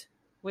most.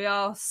 We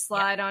all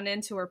slide on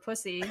into her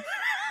pussy.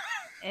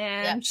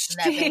 And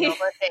That big old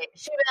pussy.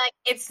 She'd be like,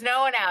 "It's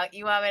snowing out.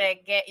 You want to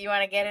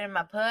get in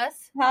my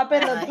puss?" Hop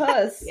in the Like,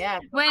 puss. Yeah.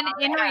 When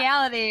in Yeah.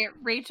 reality,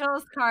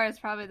 Rachel's car is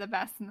probably the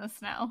best in the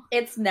snow.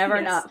 It's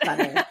never Yes. not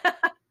funny.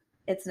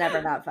 It's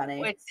never not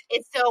funny.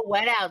 It's so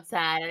wet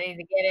outside. I need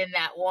to get in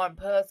that warm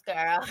puss,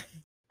 girl.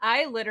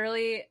 I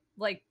literally,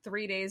 like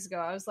 3 days ago,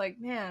 I was like,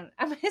 man,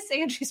 I miss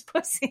Angie's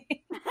pussy.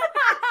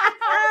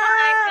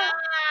 Oh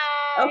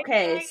my god.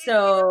 Okay, Dang it.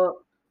 so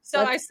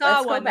So Let's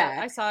I go back.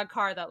 I saw a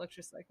car that looked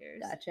just like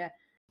yours. gotcha.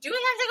 Do we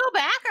have to go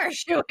back or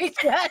should we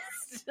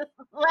just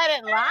let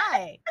it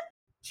lie?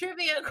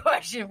 Trivia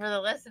question for the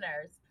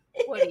listeners.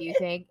 What do you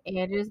think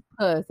Andrew's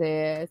puss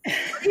is?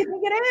 What do you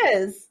think it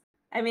is?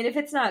 I mean, if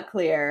it's not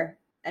clear,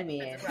 I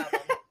mean, That's a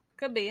problem.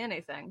 Could be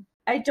anything.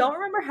 I don't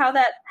remember how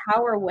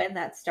or when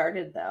that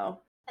started though.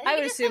 think I it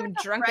would just had, assume like, a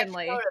fresh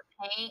drunkenly. coat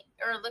of paint,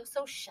 or it looks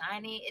so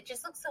shiny. It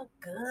just looks so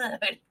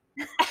good.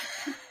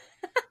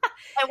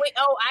 And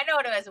I know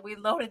what it was. We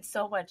loaded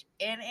so much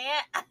in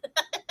it.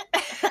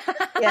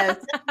 Yes,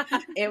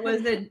 it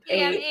was a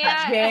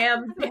Yeah.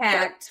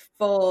 jam-packed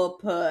full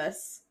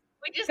puss.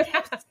 We just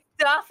kept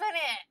stuffing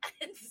it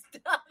and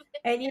stuffing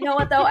it. And you know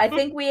what though? I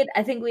think we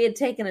had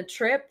taken a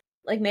trip.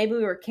 Like maybe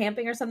we were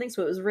camping or something,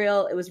 so it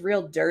was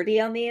real dirty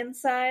on the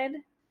inside.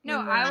 No,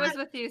 I was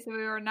with you, so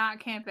we were not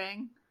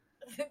camping.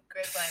 Great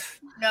point.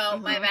 No,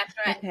 my best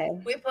friend. Okay.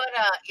 We put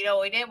you know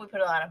what we did? We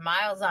put a lot of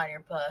miles on your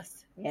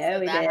puss. Yeah, So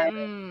we that did. had-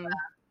 Mm.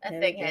 That Yeah,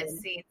 thing we has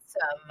did. seen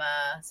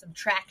some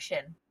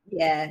traction.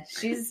 Yeah,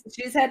 she's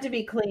had to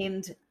be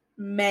cleaned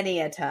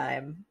many a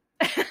time.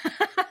 She's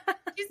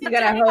You a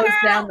gotta dirty hose girl.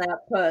 down that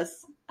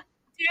puss.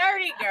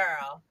 Dirty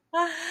girl.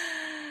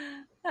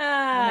 Oh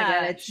my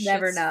god, it's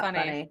never shit's not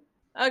funny.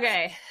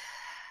 Okay.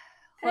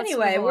 Let's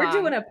Anyway, move we're along.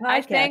 doing a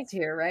I podcast think-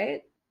 here,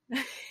 right?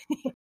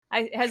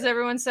 Has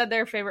everyone said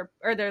their favorite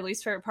or their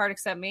least favorite part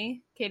except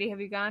me? Katie,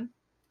 have you gone?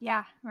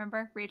 Yeah,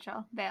 remember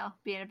Rachel Vale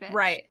being a bitch.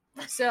 Right.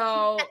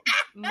 So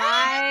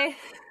my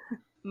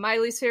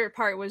least favorite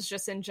part was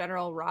just in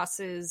general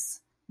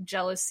Ross's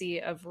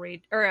jealousy of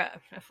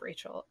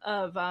Rachel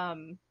of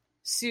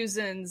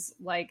Susan's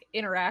like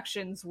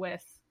interactions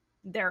with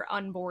their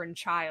unborn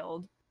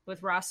child,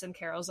 with Ross and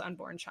Carol's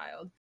unborn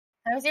child.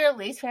 That was your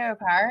least favorite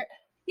part?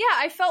 Yeah,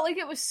 I felt like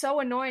it was so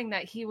annoying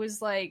that he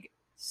was like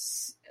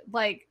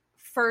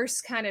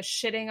first kind of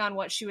shitting on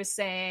what she was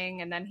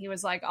saying, and then he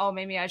was like, oh,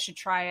 maybe I should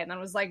try it, and then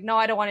was like, no,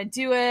 I don't want to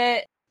do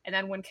it. And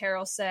then when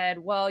Carol said,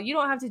 well, you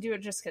don't have to do it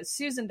just because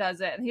Susan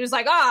does it, and he was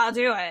like, oh, I'll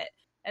do it.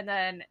 And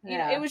then you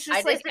know, Yeah. it was just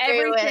I like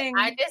everything.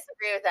 I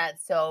disagree with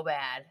that so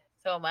bad.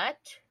 So much.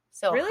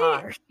 So Really?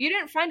 hard. You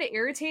didn't find it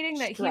irritating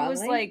that he was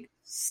Strongly? like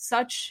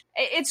such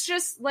it's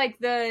just like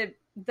the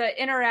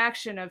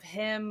interaction of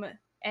him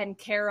and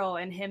Carol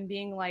and him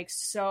being like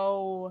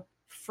so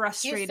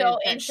frustrated so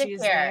that she's insecure.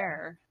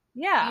 there.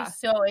 Yeah. He's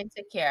so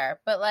insecure.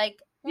 But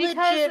like Because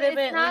it's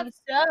legitimately not-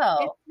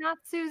 so. It's not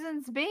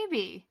Susan's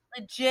baby.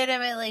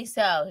 Legitimately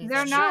so. He's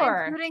They're a not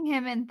Sure. including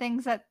him in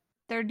things that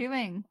they're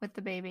doing with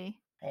the baby.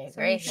 I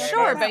So agree. he should-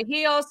 Sure, Yeah. but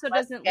he also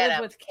Let's doesn't get live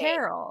him, with Kate.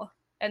 Carol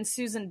and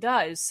Susan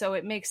does, so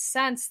it makes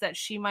sense that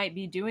she might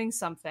be doing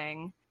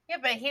something. Yeah,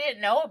 but he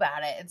didn't know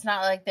about it. It's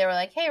not like they were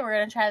like, hey, we're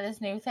going to try this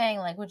new thing.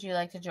 Like, would you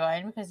like to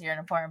join? Because you're an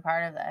important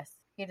part of this.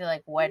 He had to,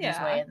 like, wedge his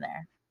Yeah. way in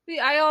there.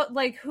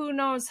 Like who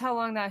knows how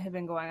long that had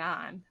been going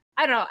on.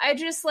 I don't know. I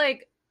just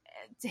like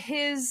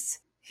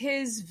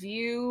his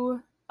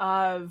view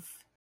of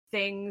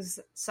things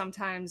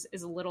sometimes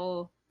is a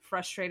little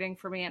frustrating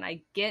for me. And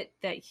I get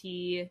that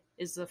he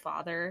is the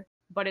father,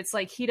 but it's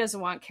like he doesn't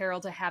want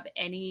Carol to have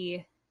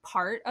any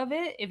part of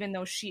it, even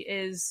though she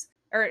is,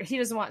 or he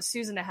doesn't want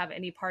Susan to have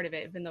any part of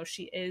it, even though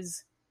she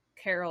is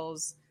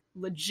Carol's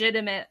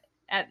legitimate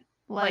at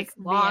like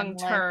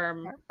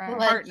long-term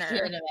partner.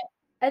 Legitimate.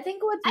 I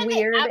think what's I think-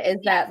 weird is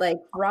yeah. that like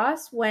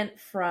Ross went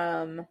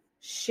from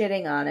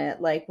shitting on it,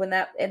 like when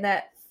that in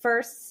that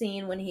first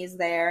scene when he's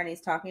there and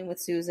he's talking with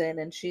Susan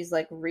and she's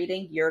like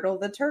reading Yertle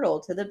the Turtle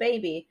to the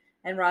baby,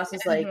 and Ross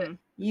is like, Mhm.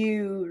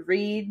 "You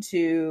read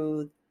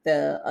to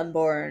the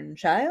unborn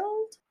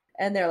child,"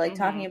 and they're like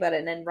talking Mhm. about it,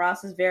 and then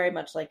Ross is very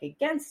much like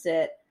against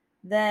it.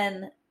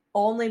 Then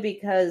only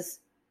because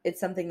it's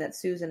something that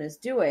Susan is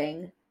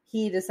doing,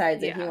 he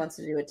decides that he Yeah. wants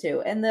to do it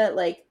too, and the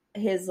like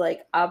his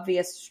like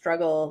obvious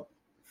struggle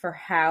for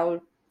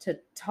how to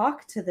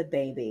talk to the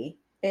baby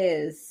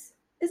is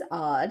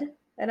odd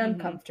and Mhm.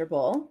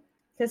 uncomfortable,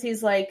 because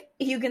he's like,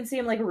 you can see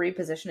him like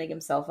repositioning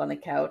himself on the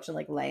couch and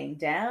like laying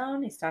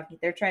down.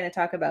 They're trying to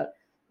talk about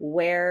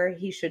where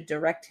he should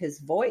direct his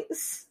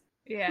voice,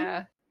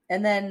 Yeah.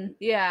 and then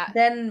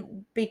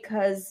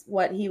because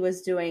what he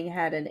was doing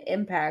had an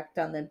impact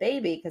on the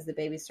baby because the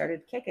baby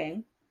started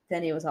kicking,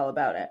 then he was all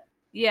about it.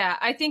 Yeah,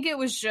 I think it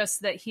was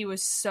just that he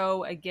was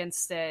so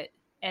against it,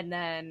 and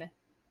then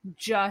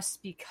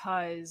just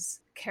because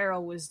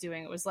Carol was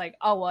doing it was like,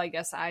 oh, well, I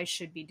guess I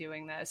should be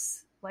doing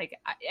this. Like,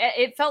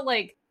 it felt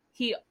like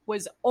he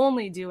was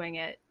only doing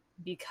it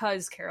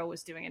because Carol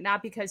was doing it,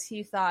 not because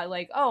he thought,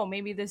 like, oh,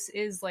 maybe this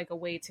is like a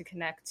way to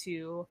connect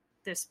to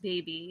this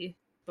baby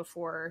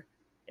before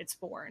it's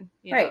born.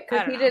 You know? Right,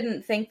 because he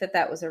didn't think that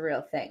that was a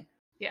real thing.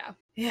 Yeah.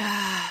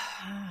 Yeah.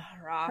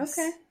 Ross.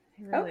 Okay.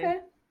 He really Okay.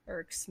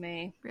 irks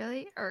me.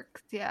 Really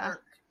irks, yeah.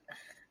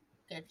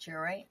 Get you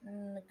right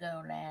in the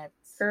gonads.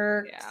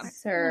 Yeah.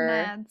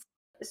 Sir. Nads.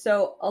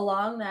 So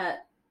along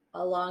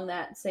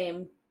that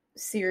same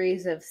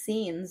series of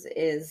scenes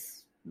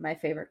is my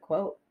favorite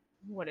quote.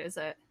 What is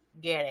it?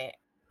 Get it.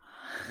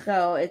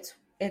 So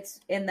it's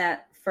in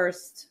that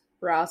first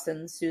Ross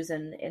and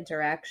Susan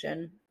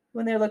interaction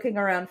when they're looking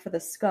around for the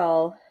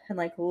skull and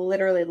like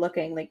literally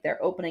looking, like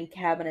they're opening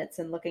cabinets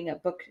and looking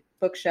at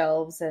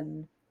bookshelves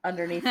and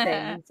underneath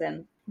things,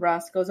 and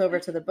Ross goes over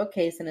to the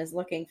bookcase and is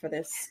looking for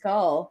this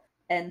skull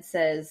and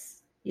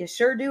says, "You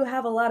sure do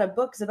have a lot of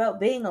books about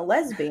being a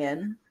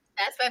lesbian."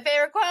 That's my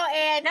favorite quote,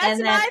 and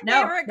That's my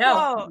favorite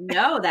quote.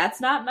 No,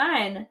 that's not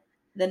mine.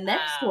 The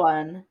next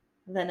one,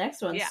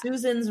 Yeah.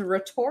 Susan's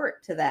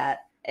retort to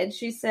that. And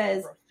she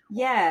says,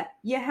 "Yeah,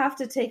 you have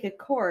to take a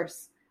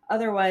course.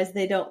 Otherwise,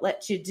 they don't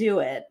let you do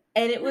it."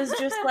 And it was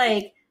just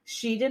like,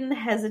 she didn't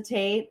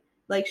hesitate.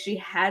 Like, she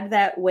had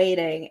that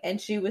waiting.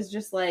 And she was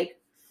just like,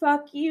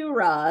 "Fuck you,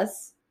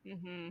 Ross.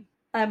 Mm-hmm.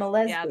 I'm a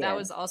lesbian." Yeah, that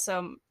was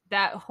also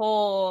that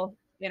whole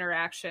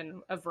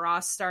interaction of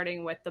Ross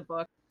starting with the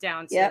book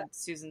down to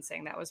Susan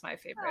saying that was my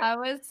favorite. I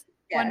was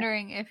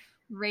wondering if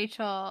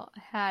Rachel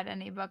had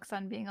any books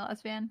on being a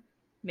lesbian.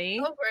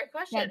 Me? Oh, great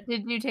question. Yeah,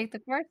 did you take the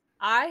course?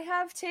 I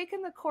have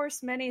taken the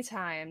course many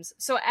times.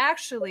 So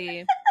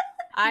actually,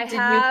 I Did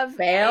have you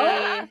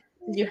fail?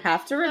 Did you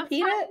have to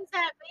repeat What it? does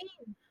that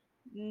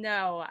mean?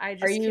 No, I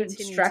just Are you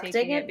continue instructing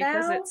taking it it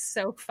because now? it's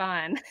so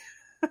fun.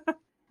 Oh,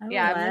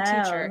 Yeah, I'm the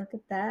wow, teacher.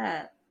 Look at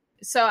that.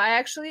 So I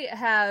actually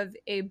have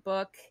a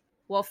book.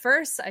 Well,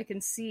 first I can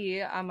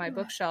see on my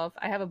bookshelf,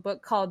 I have a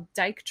book called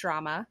Dyke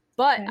Drama,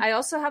 but Okay. I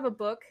also have a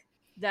book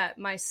that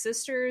my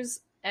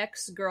sister's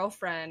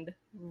ex-girlfriend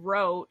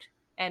wrote,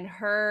 and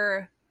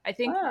I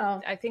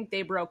think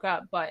they broke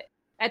up, but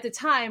at the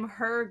time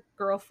her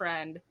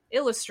girlfriend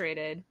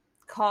illustrated,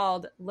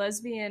 called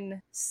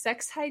Lesbian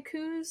Sex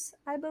Haikus,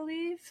 I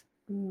believe.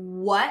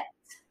 What?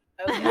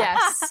 Okay.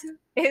 Yes.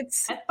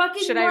 It's I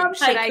fucking should love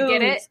I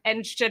get haikus. it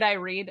and should I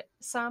read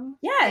some?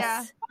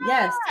 Yes.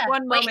 Yes.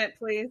 One Wait, moment,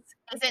 please.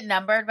 Is it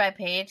numbered by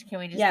page? Can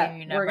we just Yeah, give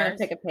you numbers? we're gonna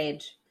pick a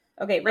page.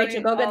 Okay,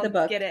 Rachel, go get the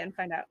book. Get it and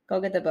find out. Go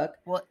get the book.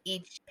 We'll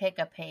each pick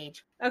a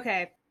page.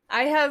 Okay,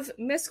 I have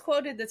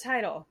misquoted the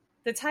title.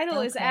 The title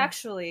is Okay.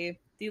 actually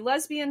The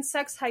Lesbian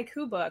Sex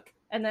Haiku Book,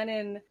 and then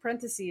in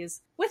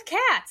parentheses, with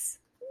cats.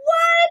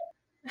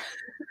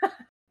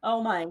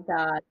 Oh my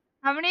god.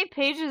 How many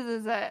pages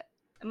is it?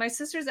 My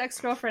sister's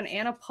ex-girlfriend,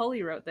 Anna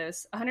Pulley, wrote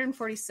this,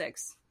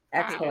 146.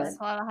 Excellent. That's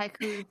a lot of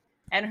haikus.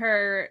 And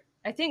her,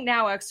 I think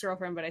now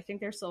ex-girlfriend, but I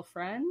think they're still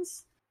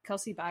friends,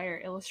 Kelsey Beyer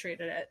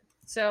illustrated it.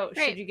 So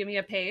Great. should you give me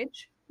a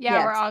page? Yeah,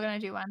 Yes. we're all gonna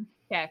do one.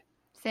 Okay.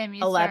 Sam, you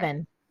start.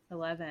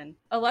 11.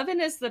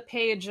 11 is the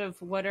page of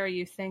What Are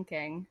You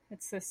Thinking?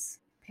 It's this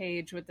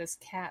page with this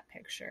cat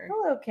picture.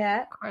 Hello,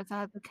 cat. Of course, I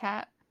have the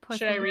cat.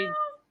 Should I pussy. read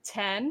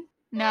 10?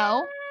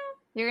 No,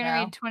 you're gonna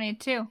No. read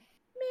 22.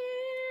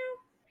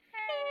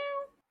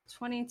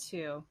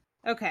 22.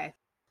 Okay,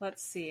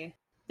 let's see.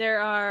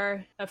 There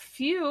are a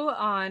few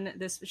on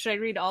this. Should I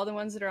read all the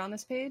ones that are on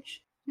this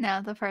page?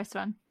 No, the first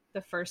one.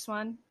 The first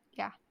one?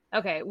 Yeah.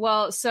 Okay,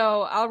 well,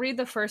 so I'll read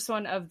the first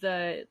one of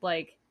the,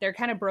 like, they're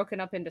kind of broken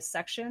up into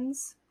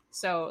sections.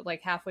 So,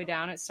 like, halfway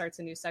down, it starts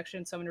a new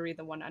section. So I'm going to read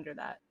the one under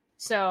that.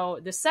 So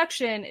the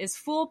section is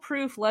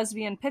Foolproof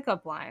Lesbian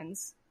Pickup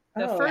Lines.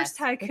 The Oh, first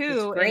yes, which is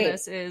haiku in great.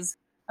 this is,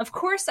 of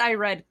course I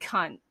read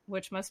cunt,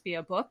 which must be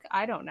a book.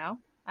 I don't know.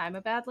 I'm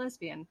a bad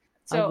lesbian.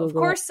 So, I'll of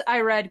Google course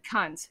I read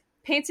cunt.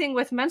 Painting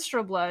with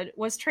menstrual blood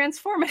was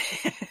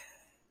transformative.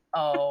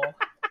 Oh.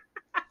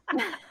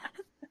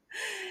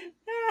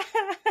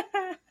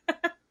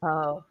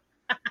 Oh.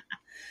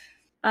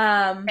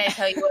 Um, Can I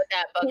tell you what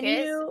that book can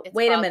is? you It's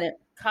wait a called minute?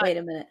 Cunt. Wait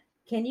a minute.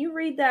 Can you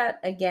read that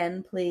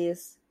again,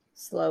 please,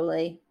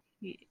 slowly?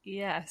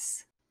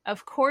 Yes.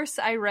 Of course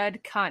I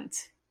read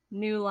cunt.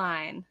 New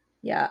line.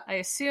 Yeah, I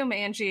assume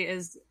Angie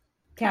is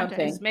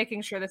counting.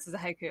 making sure this is a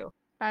haiku.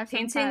 575,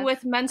 Painting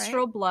with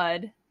menstrual right?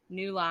 blood.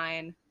 New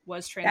line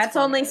was transformative. That's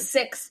only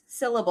 6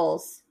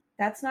 syllables.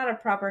 That's not a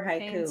proper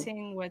haiku.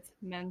 Painting with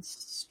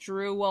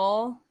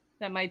menstrual.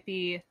 That might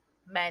be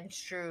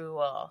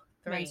Menstrual.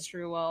 3.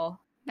 menstrual.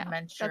 No,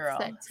 Menstrual.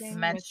 that's 6. Painting with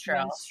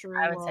Menstrual.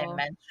 I would say menstrual.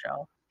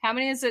 menstrual. How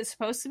many is it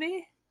supposed to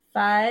be?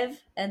 5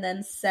 and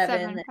then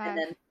 7 7, and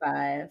then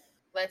 5.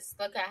 Let's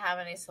look at how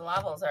many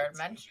syllables are in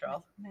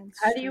menstrual.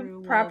 How do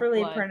you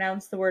properly blood.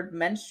 pronounce the word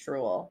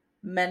menstrual?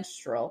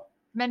 Menstrual.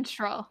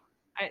 Menstrual.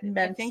 I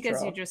think as you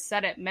Menstrual. just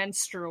said it,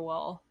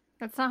 menstrual.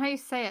 That's not how you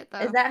say it, though.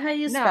 Is that how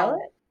you spell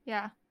it?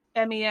 Yeah.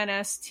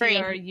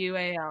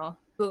 menstrual.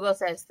 Google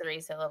says 3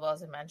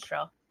 syllables in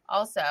menstrual.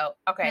 Also,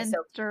 okay,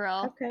 so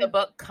Menstrual. Okay. the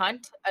book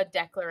Cunt, A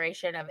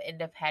Declaration of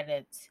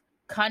Independence.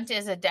 Cunt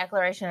is a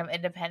Declaration of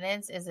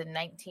Independence is a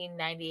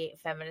 1998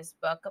 feminist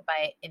book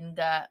by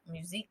Inga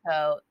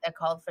Musico that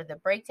called for the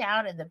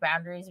breakdown in the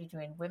boundaries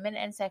between women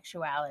and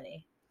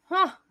sexuality.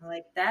 Huh. I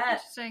like that.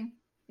 Interesting.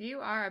 You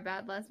are a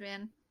bad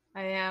lesbian.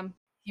 I am.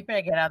 You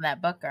better get on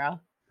that book,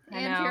 girl. I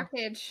And know. your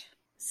page.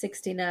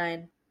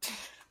 69.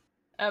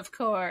 Of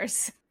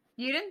course.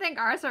 You didn't think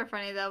ours were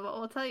funny, though, but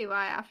we'll tell you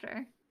why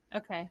after.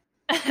 Okay.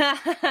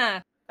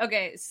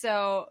 Okay,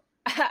 so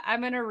I'm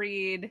going to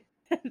read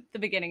the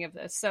beginning of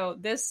this. So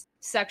this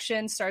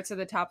section starts at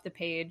the top of the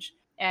page,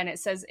 and it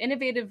says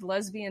innovative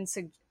lesbian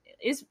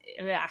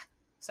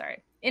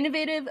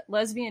innovative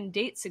lesbian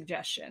date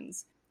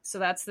suggestions. So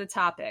that's the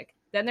topic.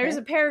 Then there's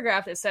Okay. a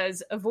paragraph that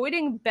says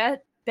avoiding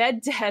bed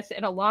death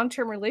in a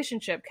long-term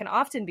relationship can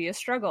often be a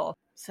struggle.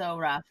 So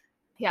rough.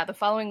 Yeah, the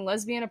following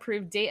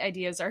lesbian-approved date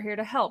ideas are here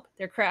to help.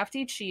 They're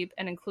crafty, cheap,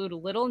 and include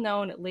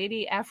little-known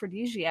lady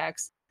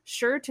aphrodisiacs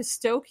sure to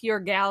stoke your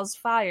gal's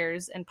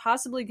fires and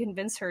possibly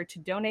convince her to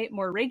donate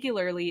more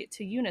regularly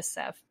to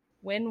UNICEF.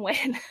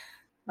 Win-win.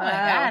 Oh my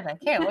God, I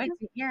can't wait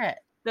to hear it.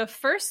 The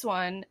first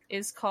one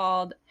is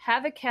called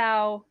Have a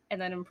Cow, and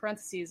then in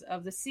parentheses,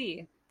 of the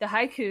sea. The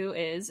haiku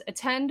is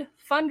attend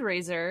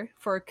fundraiser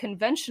for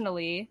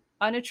conventionally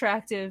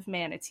unattractive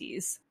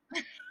manatees.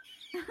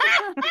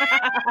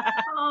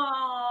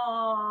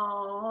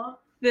 Oh.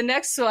 The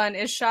next one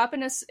is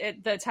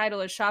the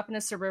title is Shop in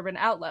a Suburban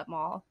Outlet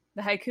Mall.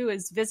 The haiku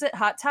is visit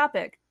Hot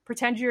Topic.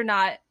 Pretend you're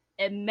not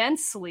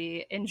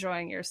immensely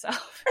enjoying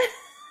yourself.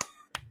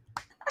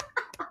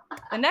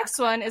 The next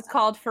one is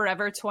called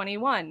Forever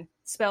 21,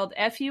 spelled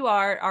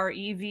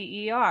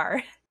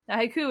Furrever. The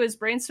haiku is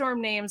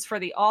brainstorm names for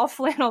the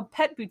all-flannel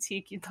pet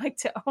boutique you'd like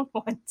to own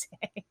one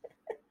day.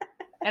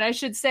 And I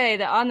should say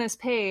that on this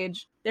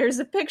page, there's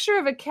a picture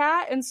of a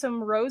cat and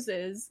some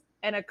roses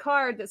and a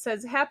card that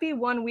says, Happy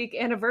 1 week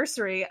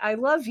anniversary. I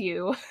love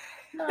you.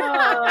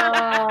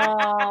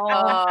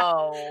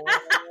 Oh,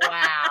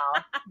 wow.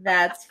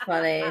 That's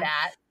funny.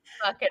 That's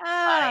fucking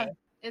Ah. funny.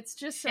 It's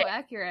just so Shit.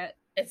 accurate.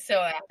 It's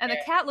so accurate. And the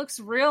cat looks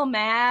real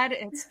mad.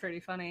 It's pretty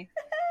funny.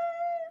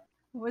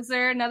 Was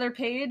there another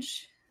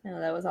page? No,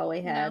 that was all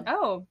we had.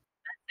 Oh,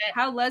 it.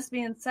 how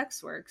lesbian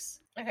sex works.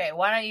 Okay,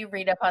 why don't you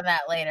read up on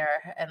that later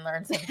and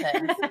learn some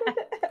things?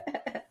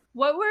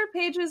 What were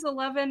pages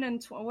 11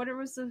 and what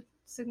was the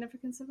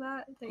significance of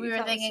that? We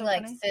were thinking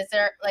like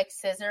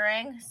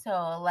scissoring. So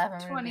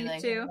 11 would be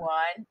 22. like 1,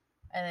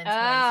 and then 22.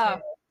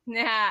 Oh,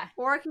 nah.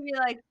 Or it could be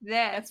like this.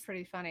 That's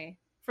pretty funny.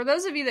 For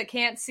those of you that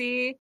can't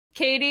see,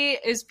 Katie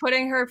is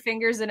putting her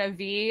fingers in a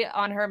V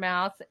on her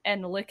mouth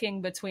and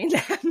licking between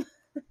them.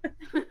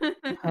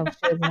 Hope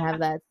she doesn't have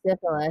that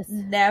syphilis.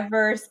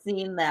 Never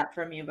seen that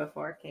from you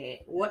before,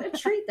 Kate. What a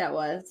treat that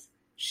was.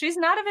 She's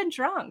not even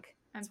drunk.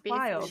 I'm It's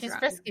wild. She's drunk.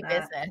 frisky Nah.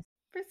 business.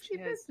 Frisky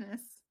She is.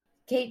 business.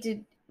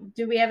 Kate,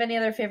 do we have any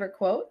other favorite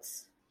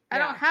quotes? I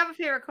don't have a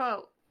favorite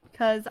quote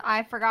because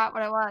I forgot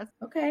what it was.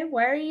 Okay,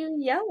 why are you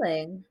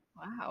yelling?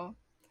 Wow.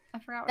 I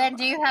forgot what Then it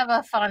do was. you have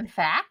a fun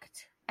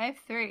fact? I have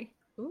 3.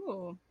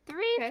 Ooh.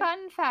 3 Okay.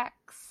 fun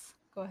facts.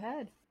 Go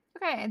ahead.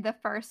 Okay, the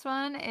first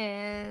one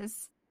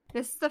is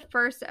this is the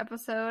first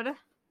episode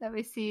that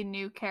we see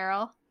new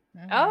Carol.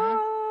 Mhm.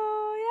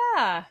 Oh,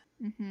 yeah.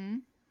 Mm-hmm.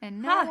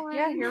 And no Huh, one...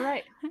 yeah, you're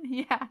right.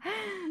 Yeah.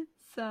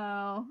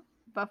 So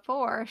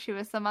before she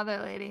was some other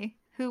lady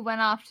who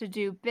went off to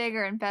do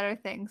bigger and better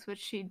things, which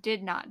she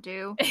did not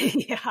do.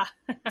 Yeah.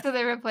 So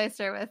they replaced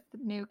her with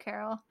new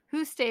Carol,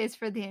 who stays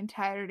for the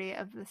entirety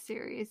of the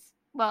series.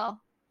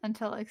 Well,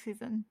 until like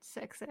season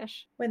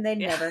 6-ish. When they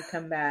Yeah. never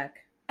come back.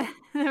 Then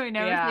we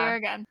never see Yeah. her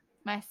again.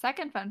 My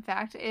second fun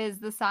fact is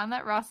the song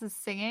that Ross is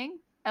singing,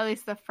 at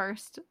least the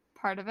first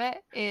part of it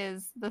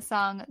is the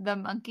song The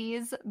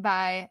Monkeys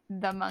by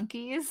The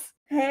Monkeys.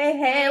 Hey,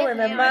 Hey, we're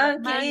the hey, we're the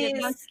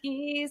monkeys.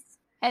 Monkeys.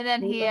 And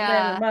then he People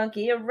bring the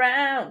monkey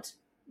around.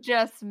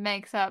 just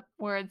makes up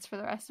words for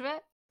the rest of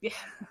it. Yeah.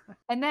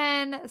 And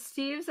then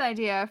Steve's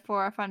idea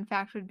for a fun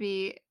fact would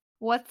be,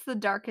 what's the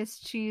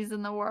darkest cheese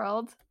in the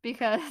world?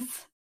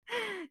 Because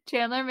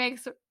Chandler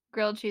makes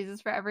grilled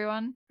cheeses for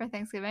everyone for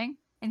Thanksgiving,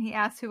 and he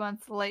asks who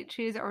wants light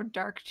cheese or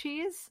dark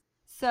cheese.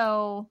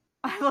 So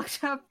I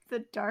looked up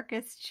the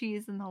darkest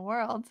cheese in the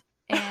world,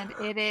 and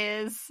it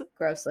is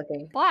Gross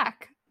looking.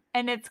 black.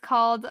 And it's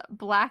called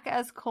Black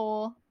as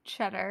Coal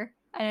Cheddar.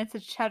 And it's a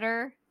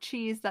cheddar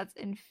cheese that's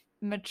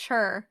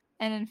mature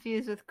and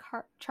infused with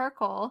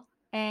charcoal.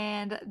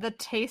 And the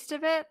taste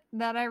of it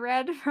that I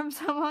read from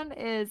someone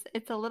is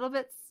it's a little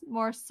bit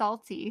more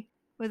salty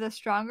with a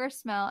stronger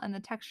smell, and the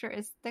texture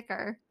is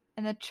thicker.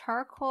 And the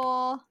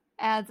charcoal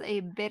adds a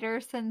bitter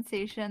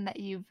sensation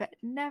that you've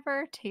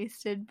never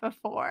tasted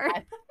before.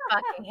 I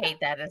fucking hate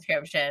that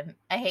description.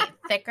 I hate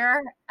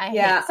thicker. I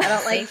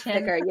don't like sensation.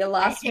 thicker. You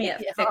lost me I at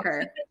hate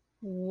thicker.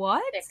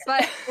 What? Thicker.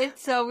 But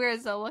it's so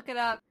weird. So look it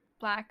up.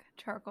 Black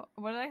charcoal.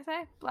 What did I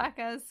say? Black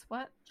as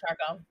what?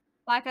 Charcoal.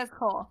 Black as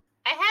coal.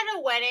 I had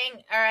a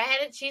wedding, or I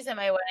had a cheese at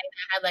my wedding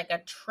that had like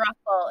a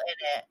truffle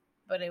in it,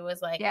 but it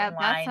was like Yeah, in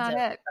that's lines not of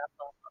it.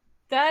 truffle.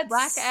 That's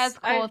Black as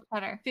coal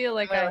cheddar. I feel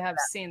like I'm gonna I look have it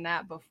up. seen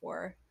that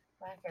before.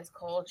 Black as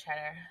coal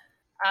cheddar.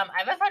 I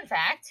have a fun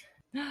fact.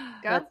 Go.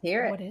 Let's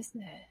hear it. What is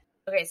it?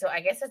 Okay, so I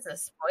guess it's a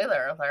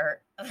spoiler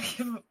alert,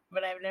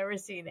 but I've never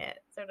seen it,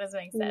 so it doesn't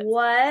make sense.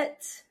 What?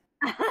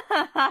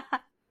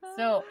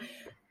 So,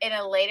 in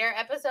a later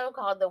episode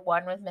called The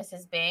One with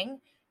Mrs. Bing,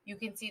 you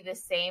can see the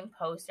same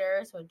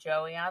posters with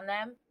Joey on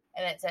them,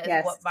 and it says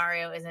Yes. what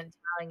Mario isn't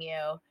telling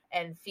you,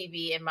 and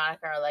Phoebe and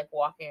Monica are like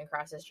walking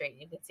across the street,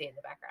 and you can see it in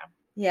the background.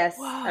 Yes,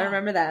 Wow. I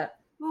remember that.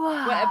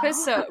 What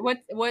episode?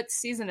 What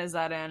season is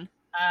that in?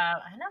 I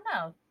don't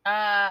know.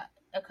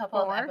 A couple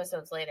of 4?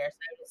 episodes later, so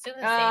I would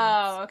assume the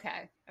same. Oh,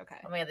 okay.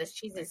 Oh my god, this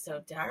cheese is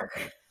so dark.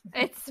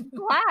 It's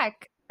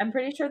black. I'm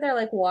pretty sure they're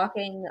like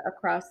walking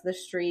across the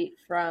street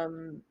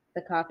from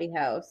the coffee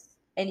house,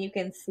 and you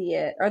can see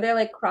it, or they're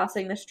like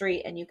crossing the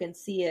street and you can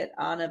see it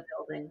on a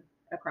building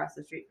across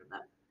the street from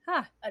them.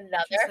 Huh.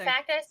 Another Interesting.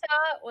 fact I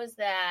saw was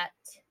that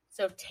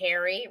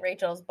Terry,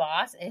 Rachel's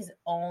boss, is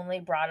only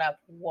brought up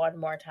one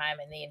more time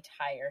in the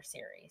entire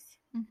series.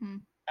 Mm-hmm.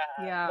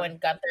 Yeah. When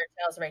Gunther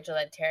tells Rachel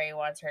that Terry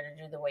wants her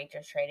to do the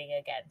waitress training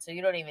again, so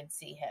you don't even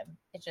see him.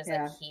 It's just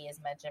Yeah. like he is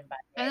mentioned by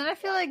And name then I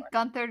feel like before.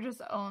 Gunther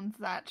just owns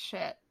that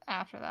shit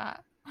after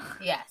that.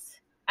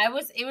 Yes,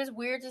 it was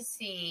weird to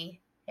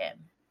see him.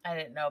 I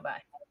didn't know about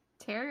him.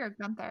 Terry or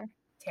Gunther?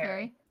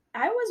 Terry.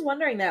 I was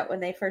wondering that when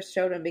they first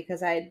showed him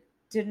because I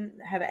didn't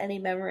have any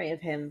memory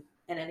of him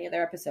in any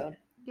other episode.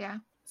 Yeah.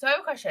 So I have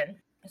a question.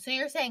 So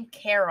you're saying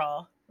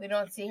Carol? We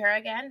don't see her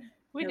again,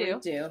 We Yeah,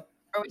 do.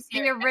 or we see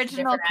The her as a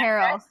original different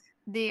Carol. actress?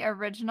 The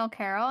original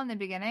Carol in the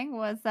beginning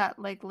was that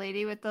like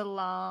lady with the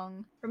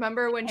long.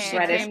 Remember when she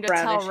Reddish, came to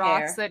tell brownish Rox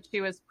hair. that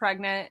she was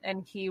pregnant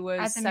and he was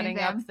At the setting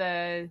up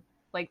museum.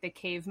 the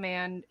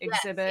caveman Yes,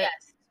 exhibit? yes.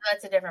 So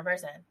that's a different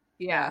person.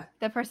 Yeah.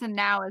 The person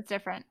now is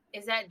different.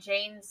 Is that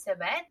Jane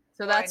Sabet?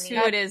 So Or that's who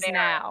Anita it is Baron?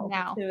 now.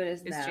 Now. Who it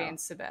is Is now? Jane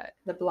Sabet.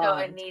 The So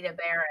blonde. Anita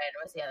Barron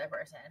was the other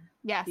person.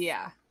 Yes.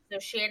 Yeah. So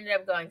she ended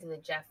up going to the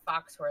Jeff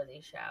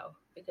Foxworthy show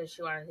because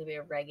she wanted to be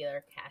a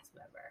regular cast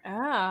member.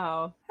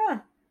 Oh. Huh.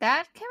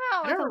 That came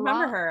out I like don't a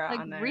remember long, her like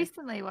on there.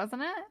 recently,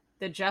 wasn't it?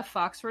 The Jeff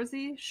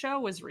Foxworthy show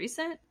was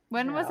recent,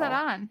 When was that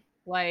No. on?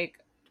 like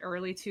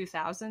early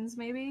 2000s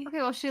maybe. Okay,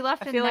 well she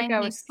left I in feel like I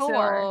was 94.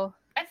 still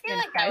I feel In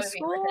like high that would be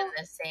school? within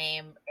the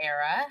same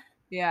era.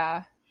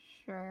 yeah.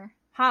 Sure.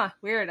 Huh,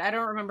 weird. I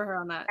don't remember her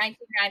on that.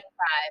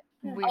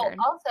 1995. Weird.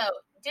 Oh, also,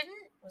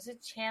 was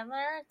it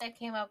Chandler that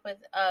came up with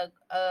a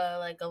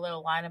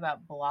little line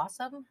about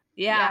Blossom?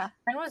 Yeah.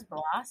 When was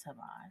Blossom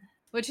on?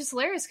 Which is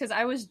hilarious because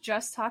I was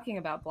just talking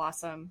about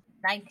Blossom.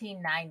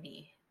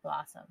 1990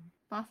 Blossom.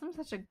 Blossom's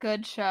such a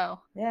good show.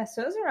 Yeah,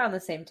 so it was around the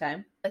same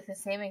time. Like the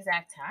same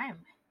exact time.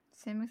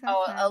 Same exact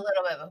Oh, time. a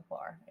little bit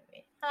before,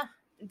 maybe. Huh.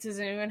 Does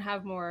anyone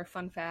have more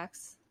fun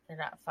facts? They're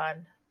not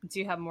fun. Do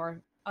you have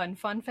more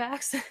unfun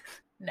facts?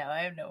 No, I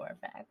have no more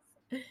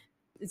facts.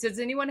 Does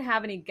anyone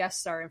have any guest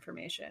star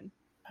information?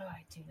 Oh,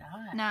 I do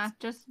not. Nah,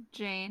 just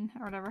Jane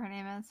or whatever her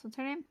name is. What's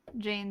her name?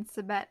 Jane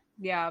Sabet.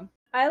 Yeah.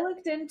 I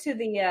looked into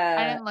the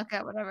I didn't look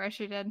at whatever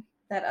she did.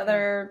 that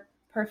other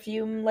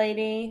perfume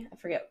lady. I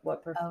forget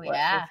what, Oh, what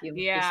yeah. perfume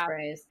Yeah. she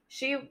sprays.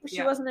 She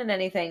Yeah. wasn't in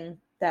anything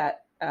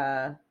that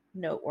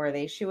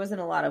noteworthy. She was in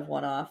a lot of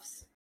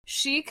one-offs.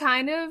 She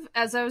kind of,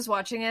 as I was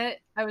watching it,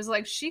 I was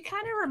like, she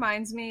kind of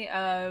reminds me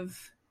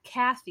of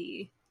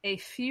Kathy, a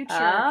future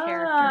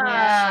character in the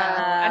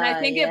show. And I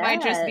think it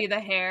might just be the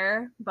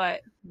hair,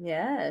 but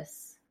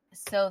Yes.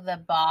 So the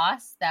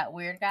boss, that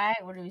weird guy,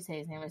 what did we say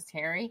his name was?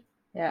 Terry?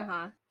 Yeah.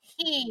 uh-huh.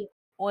 He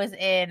was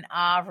in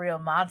Real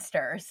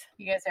Monsters.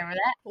 You guys remember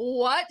that?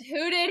 What?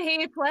 Who did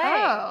he play?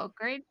 Oh,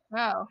 great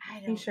show. I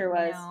He sure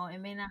was. know. It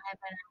may not have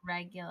been a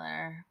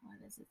regular. What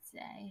does it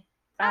say?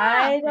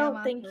 I Real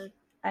don't think Monsters.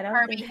 I don't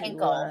Herbie think he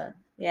Hinkle. was.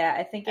 Yeah,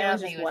 I think it I don't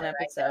was think just he was one a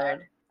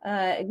regular.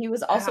 episode. He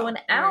was also an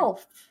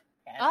Alf.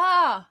 Alf.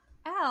 Ah,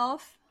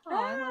 Alf. Oh,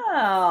 I love Alf.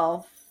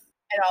 Alf.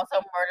 And also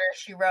Murder,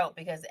 She Wrote,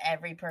 because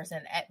every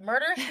person at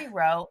Murder, She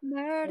Wrote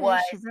Murder,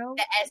 was She Wrote.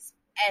 the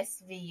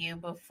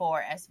SVU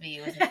before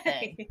SVU was a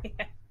thing.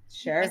 It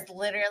Sure. was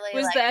literally It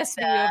was like the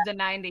SVU of the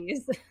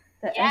 90s. The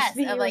yes,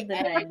 SVU and like of the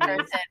every 90s.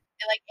 person,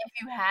 like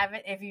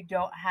if you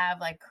don't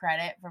have like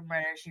credit for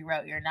Murder, She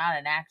Wrote, you're not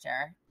an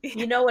actor.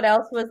 You know what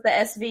else was the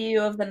SVU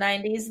of the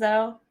 90s,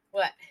 though?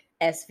 What?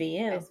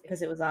 SVU,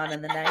 because it was on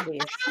in the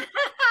 90s.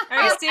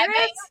 Are you I serious?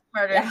 bet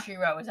Murder, Yeah. She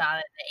Wrote was on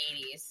in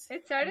the 80s.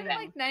 It started Yeah. in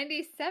like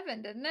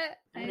 97, didn't it?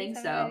 I think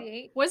 97, so.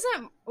 98?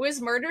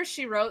 Was Murder,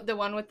 She Wrote the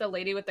one with the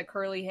lady with the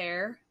curly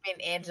hair? I mean,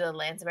 Angela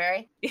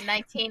Lansbury.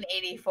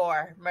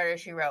 1984, Murder,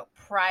 She Wrote,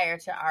 prior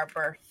to our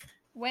birth.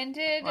 When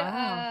did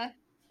Wow.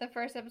 the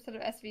first episode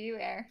of SVU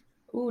air?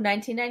 Ooh,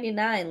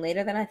 1999,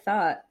 later than I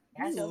thought.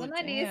 Yes. Still the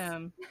 90s.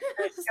 Damn.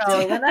 Still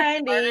the Murder,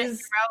 90s. She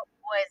Wrote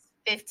was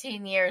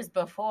 15 years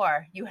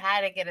before. You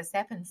had to get a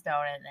stepping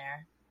stone in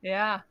there.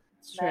 Yeah.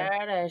 It's true.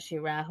 Murder, She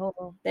Wrote.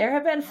 There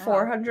have been Wow.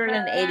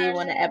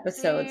 481 Murder,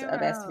 episodes She of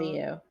Wrote.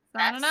 SVU. Not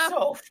That's enough.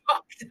 so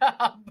fucked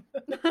up.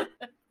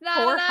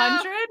 Not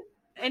enough.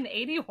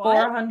 481?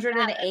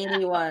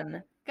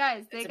 481.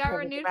 Guys, they It's a got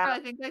perfect renewed for amount.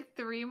 I think like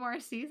 3 more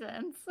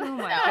seasons. Oh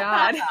my No.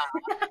 god.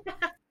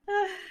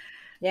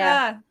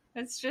 Yeah.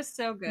 It's just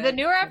so good. The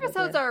newer Really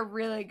episodes good. are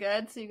really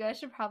good, so you guys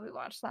should probably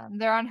watch them.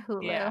 They're on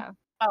Hulu. Yeah.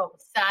 Oh,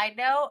 side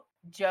note,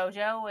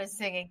 JoJo was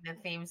singing the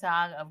theme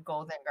song of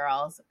Golden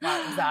Girls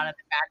while it was on in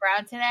the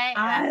background today.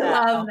 I and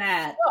thought, love oh,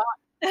 that.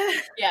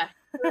 Yeah.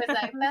 It was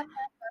like, "Ba, ba,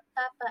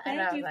 ba, ba,"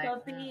 and I Thank was you like, for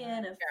being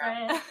a girl.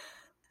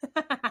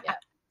 friend. Yeah.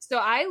 So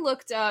I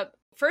looked up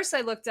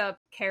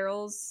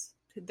Carol's,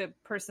 the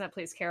person that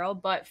plays Carol,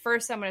 but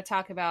first I'm going to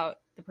talk about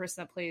the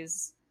person that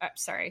plays,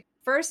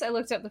 First I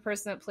looked up the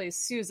person that plays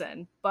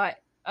Susan, but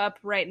up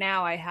right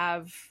now I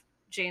have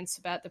Jane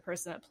Sibette, the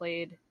person that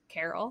played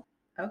Carol.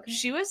 Okay.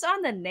 She was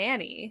on The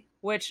Nanny,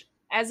 which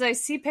as I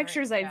see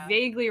pictures, yeah. I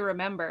vaguely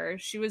remember.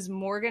 She was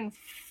Morgan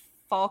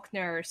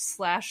Faulkner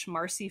 /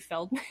 Marcy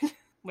Feldman,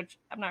 which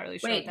I'm not really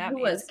sure Wait, what that who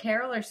means. was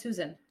Carol or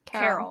Susan?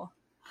 Carol.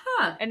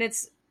 Huh. And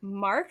it's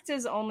marked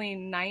as only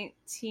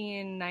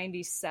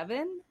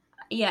 1997.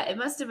 Yeah, it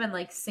must have been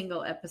like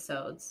single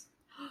episodes.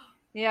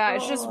 Yeah,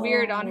 it's just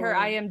weird on her Oh.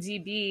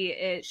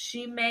 IMDb.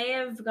 She may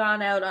have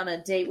gone out on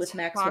a date with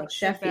Maxwell Talks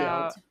Sheffield.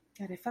 about-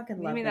 God, I fucking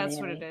love Maybe The that's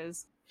what Nanny. it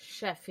is.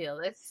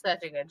 Sheffield. It's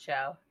such a good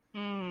show.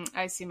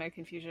 I see my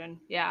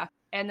confusion. Yeah.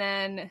 And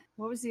then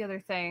what was the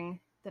other thing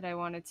that I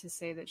wanted to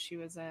say that she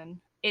was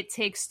in? It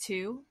Takes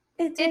Two.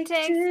 It It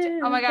takes two.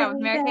 Oh my god,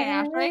 with Mary Kate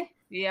and Ashley?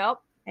 Yep.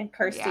 And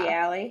Kirstie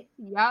Yeah. Alley.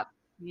 Yep.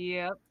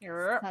 Yep.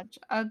 Such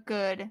a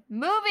good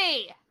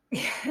movie.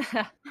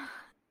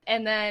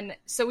 And then,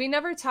 so we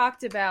never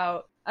talked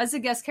about as a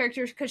guest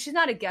character, because she's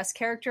not a guest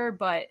character,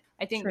 but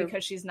I think True.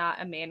 because she's not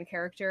a main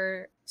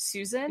character,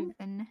 Susan.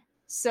 Susan.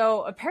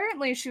 So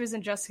apparently she was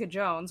in Jessica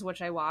Jones,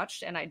 which I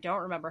watched, and I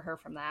don't remember her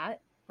from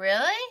that.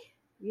 Really?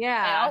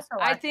 Yeah. I also I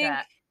watched think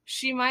that.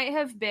 she might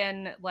have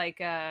been like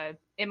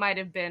it might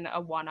have been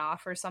a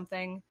one-off or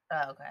something.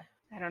 Oh, okay.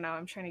 I don't know.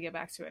 I'm trying to get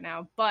back to it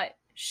now. But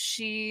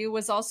she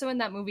was also in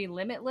that movie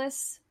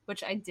Limitless,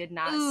 which I did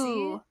not see.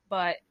 Ooh.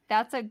 But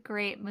That's a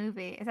great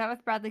movie. Is that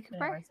with Bradley I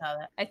Cooper? never saw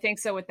that. I think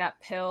so with that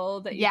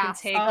pill that you Yeah. can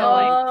take. that,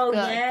 like, Oh, good.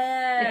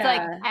 yeah. It's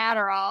like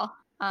Adderall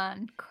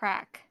on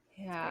crack.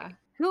 yeah.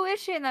 Who is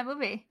she in that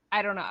movie?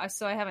 I don't know.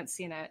 So I haven't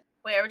seen it.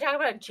 Wait, are we talking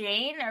about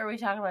Jane or are we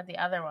talking about the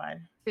other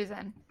one?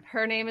 Susan.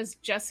 Her name is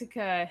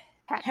Jessica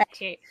Hecht.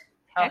 Kate.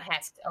 Oh, Hecht?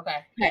 Hecht. Okay.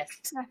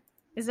 Hecht. Yes.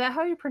 Is that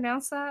how you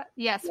pronounce that?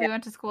 Yes, we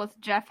went to school with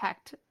Jeff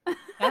Hecht.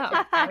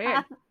 Oh,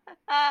 weird.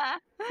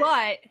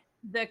 But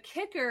the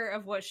kicker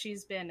of what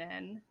she's been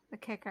in The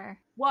kicker.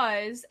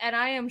 was, and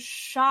I am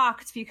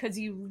shocked because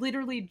you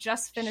literally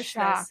just finished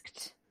this,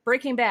 Shocked.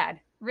 Breaking Bad.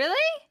 Really?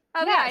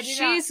 Oh, yeah, I do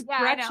she's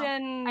not. Yeah, I know.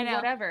 Gretchen, I know.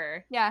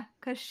 whatever. Yeah,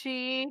 because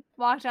she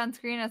walked on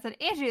screen and I said,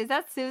 Angie, is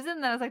that Susan?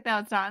 And I was like, no,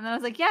 it's not. And then I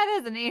was like, yeah, it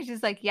is. And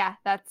Angie's like, yeah,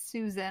 that's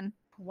Susan.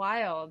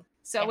 Wild.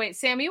 So Yeah. wait,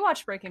 Sam, you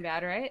watched Breaking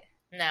Bad, right?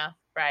 No,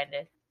 Brian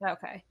did.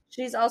 Okay.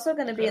 She's also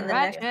going to be in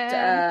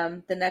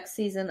the next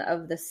season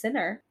of The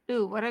Sinner.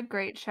 Ooh, what a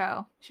great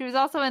show. She was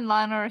also in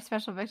Law & Order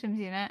Special Victims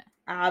Unit.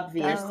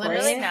 Obviously. There's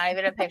literally not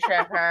even a picture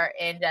of her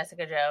in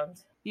Jessica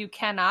Jones. You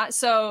cannot.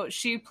 So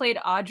she played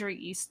Audrey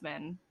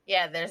Eastman.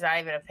 Yeah, there's not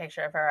even a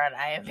picture of her on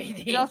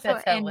IMDb. She's also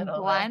That's how in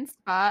little Blind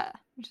Spot,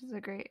 which is a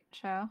great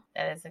show.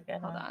 that is a good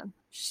Hold one. on.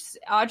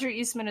 Audrey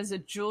Eastman is a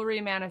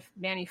jewelry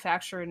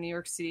manufacturer in New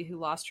York City who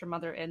lost her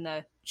mother in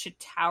the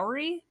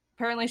Chitauri.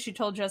 Apparently, she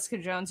told Jessica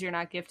Jones, "You're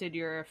not gifted.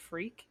 You're a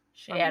freak."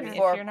 She Or had maybe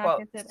 4 if you're not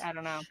quotes. gifted, I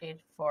don't know. She had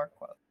 4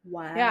 quotes.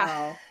 Wow.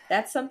 Yeah.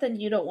 That's something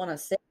you don't want to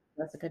say,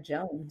 Jessica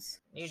Jones.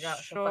 You don't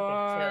Sure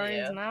fucking is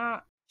kill you.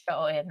 not.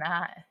 Oh, it's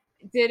not.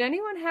 Did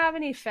anyone have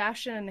any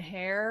fashion and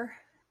hair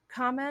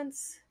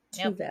comments?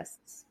 Two Yep.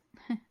 vests.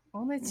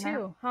 Only No.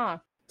 two, huh?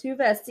 Two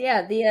vests.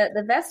 Yeah,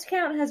 the vest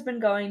count has been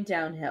going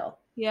downhill.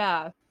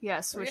 Yeah.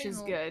 Yes, We're which is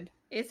getting- good.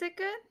 Is it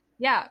good?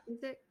 Yeah.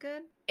 Is it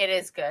good? It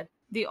is good.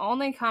 The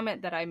only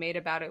comment that I made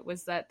about it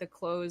was that the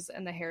clothes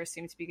and the hair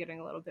seem to be getting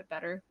a little bit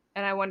better.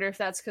 And I wonder if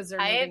that's because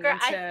they're I moving agree.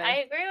 into I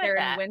agree with they're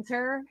that. in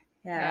winter.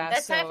 Yeah.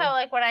 That's how I so- felt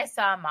like when I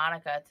saw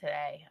Monica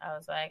today. I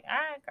was like, all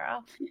right,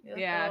 girl. You look a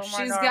Yeah, little more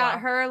she's normal. got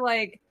her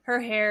like her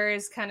hair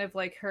is kind of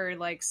like her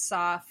like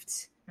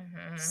soft,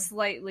 Mhm.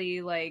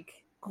 slightly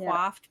like Yeah.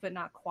 coiffed but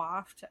not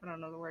coiffed. I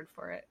don't know the word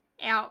for it.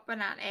 Out, but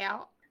not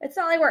out. It's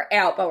not like we're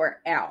out, but we're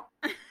out.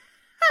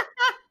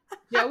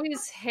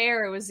 Joey's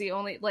hair was the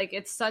only like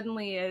it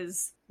suddenly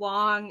is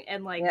long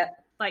and like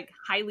Yep. like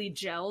highly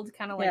gelled,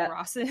 kind of like Yep.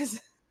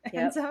 Ross's Yep.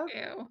 ends up.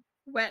 Ew.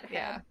 Wet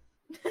Yeah.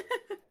 head.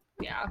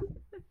 Yeah.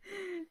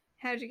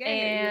 How'd you get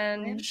here?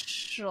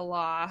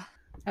 Angela,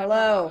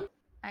 Hello.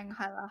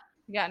 Angela.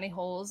 you got any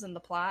holes in the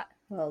plot?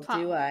 Well, Pop.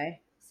 do I?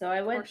 So I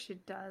Of went. course she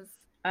does.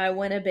 I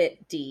went a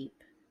bit deep.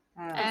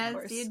 As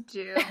course. you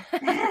do.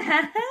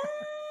 I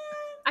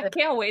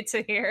can't wait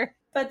to hear.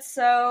 But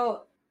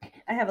so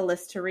I have a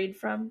list to read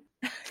from.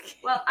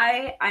 Well,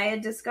 I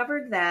had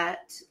discovered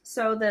that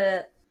so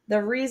the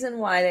reason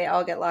why they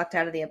all get locked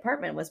out of the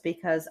apartment was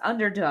because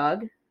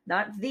Underdog,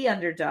 not the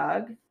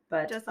Underdog,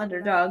 but Just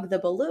Underdog, the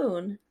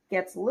balloon,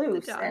 gets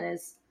loose dog. and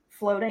is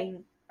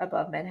floating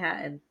above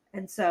Manhattan.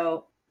 And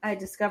so I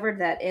discovered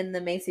that in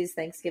the Macy's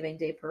Thanksgiving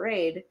Day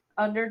Parade,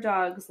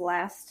 Underdog's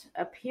last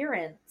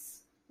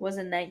appearance was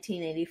in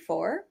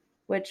 1984,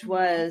 which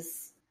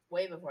was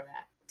Way before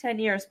that. 10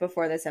 years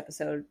before this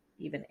episode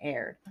even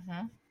aired.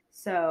 Mhm.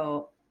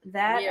 So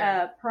that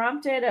Weird.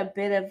 prompted a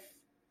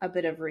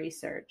bit of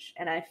research,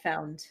 and I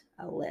found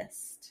a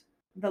list.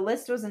 The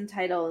list was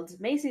entitled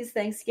Macy's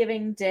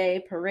Thanksgiving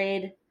Day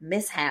Parade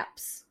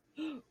Mishaps.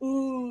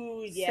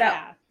 Ooh, So,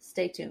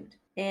 stay tuned.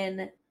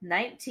 In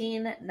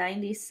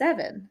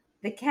 1997,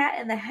 the Cat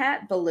in the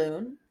Hat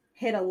balloon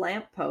hit a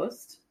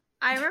lamppost,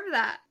 I remember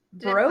that.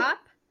 Did it broke pop?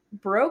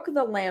 broke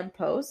the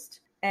lamppost,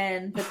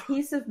 and the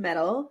piece of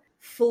metal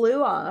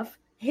flew off,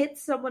 hit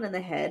someone in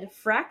the head,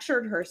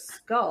 fractured her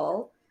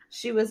skull.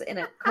 She was in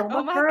a coma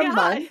Oh my for a God.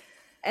 month,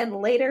 and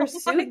later Oh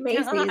sued my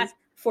Macy's God.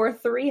 for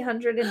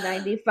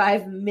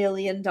 $395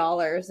 million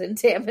in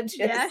damages.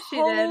 Yeah, she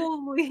did.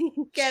 Holy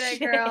Get it,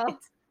 shit. girl.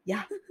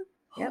 Yeah.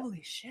 Yep.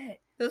 Holy shit.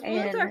 Those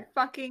balloons And- are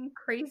fucking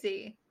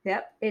crazy.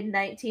 Yep. In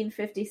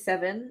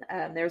 1957,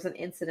 there was an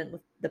incident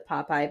with the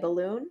Popeye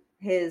balloon.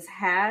 His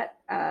hat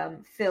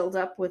filled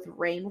up with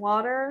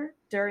rainwater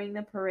during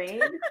the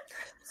parade.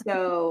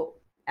 So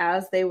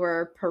as they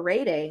were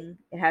parading,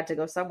 it had to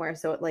go somewhere.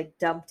 So it like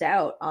dumped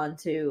out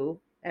onto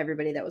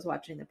everybody that was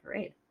watching the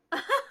parade.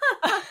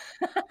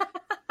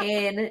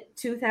 In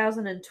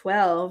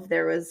 2012,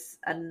 there was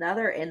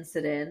another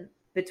incident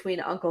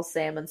between Uncle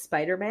Sam and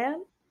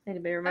Spider-Man.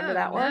 Anybody remember Oh,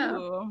 that one? no.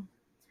 Ooh.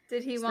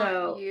 Did he So-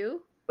 want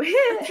you?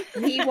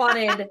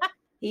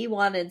 he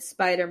wanted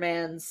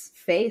Spider-Man's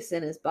face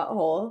in his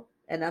butthole,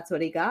 and that's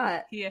what he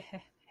got. Yeah.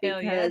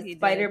 Hell yeah, Because he did.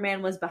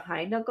 Spider-Man was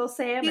behind Uncle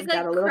Sam He's, and got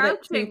like, a little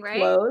bit crouching, too right?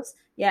 close.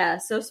 Yeah,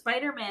 so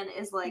Spider-Man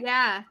is like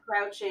Yeah.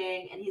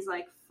 crouching and he's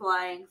like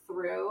flying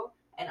through,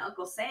 and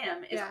Uncle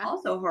Sam is Yeah.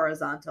 also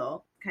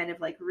horizontal, kind of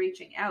like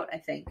reaching out, I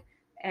think.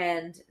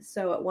 And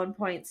so at one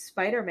point,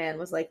 Spider-Man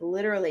was like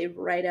literally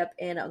right up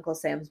in Uncle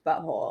Sam's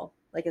butthole.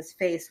 Like his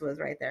face was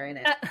right there in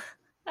it.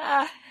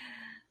 Ah.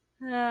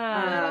 A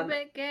little Um,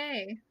 bit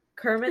gay.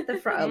 Kermit the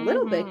Frog, a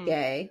little bit Mhm.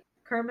 gay.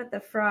 Kermit the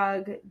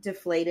Frog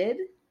deflated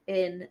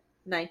in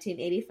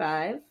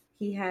 1985.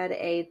 He had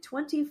a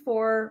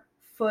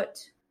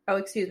 24-foot,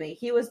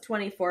 he was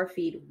 24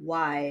 feet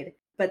wide,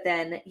 but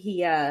then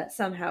he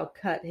somehow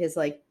cut his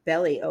like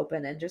belly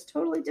open and just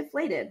totally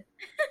deflated.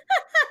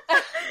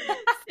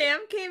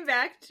 Sam came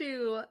back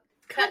to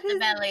Cut the his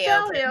belly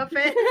belly open.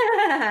 open.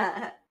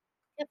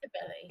 Cut the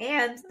belly.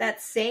 And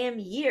that same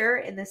year,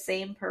 in the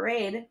same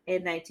parade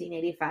in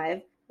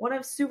 1985, one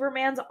of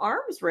Superman's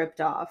arms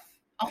ripped off.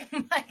 Oh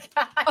my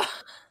god.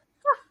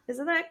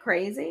 Isn't that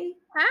crazy?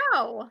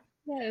 How?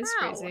 That is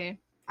How? crazy.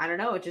 I don't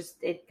know.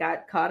 It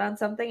got caught on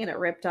something and it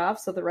ripped off.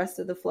 So the rest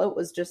of the float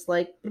was just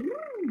like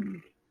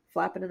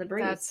flapping in the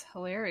breeze. That's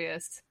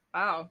hilarious.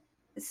 Wow.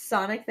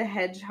 Sonic the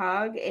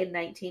Hedgehog in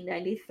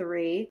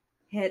 1993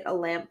 hit a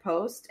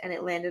lamppost and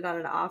it landed on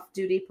an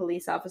off-duty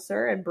police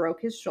officer and broke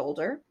his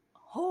shoulder.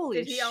 Holy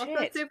Did he shit.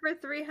 also super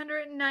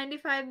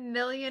 $395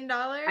 million?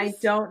 I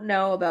don't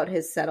know about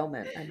his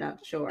settlement. I'm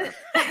not sure.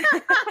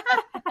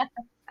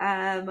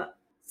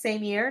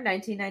 Same year,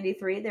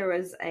 1993, there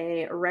was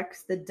a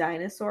Rex the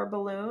Dinosaur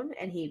balloon,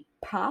 and he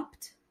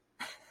popped.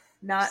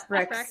 Not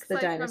Rex Rex, the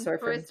like, from Dinosaur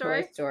Toy from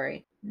Story? Toy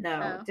Story.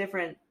 No, Oh.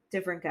 different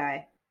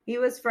guy. He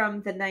was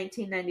from the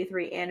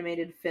 1993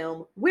 animated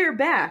film We're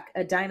Back,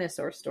 A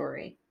Dinosaur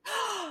Story.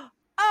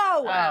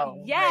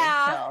 Oh,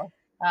 yeah. Rachel.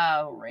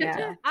 Oh, Rachel.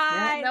 Yeah.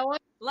 I No one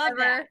love ever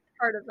that.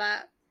 heard of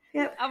that.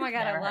 Yep. Oh my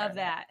god, Never I heard love of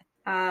that.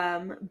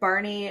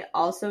 Barney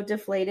also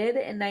deflated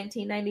in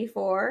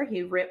 1994.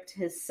 He ripped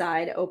his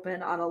side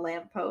open on a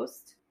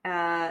lamppost.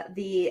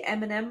 The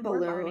M&M Poor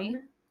Barney.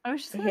 balloon. I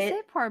was just gonna Hit-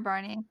 say poor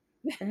Barney.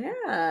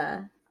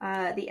 Yeah.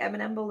 The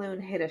M&M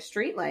balloon hit a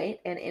streetlight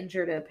and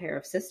injured a pair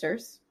of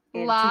sisters.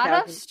 in lot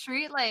of 2000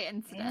 streetlight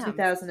incidents. Damn.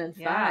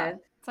 2005. Yeah.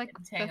 It's like the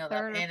Entangled up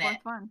third or in fourth it.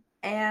 one.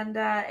 And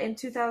in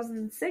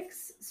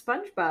 2006,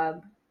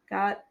 SpongeBob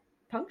got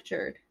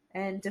punctured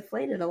and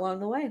deflated along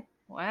the way.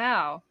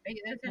 Wow.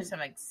 Those are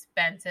some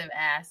expensive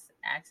ass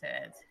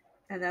accidents.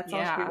 And that's all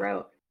she Yeah.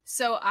 wrote.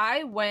 So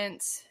I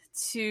went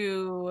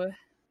to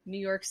New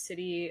York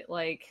City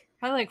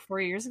probably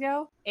 4 years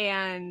ago,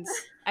 and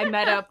I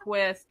met up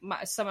with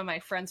some of my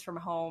friends from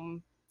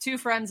home. 2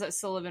 friends that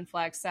still live in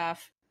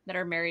Flagstaff that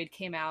are married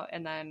came out,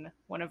 and then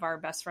one of our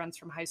best friends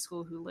from high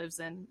school who lives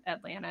in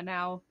Atlanta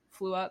now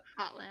flew up.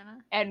 Atlanta.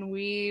 And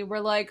we were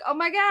like, oh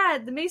my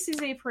god, the Macy's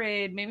Day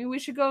Parade, maybe we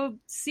should go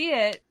see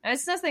it. And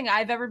it's nothing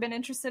I've ever been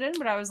interested in,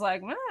 but I was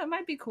like, it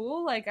might be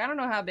cool. Like, I don't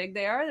know how big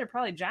they are. They're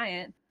probably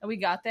giant. And we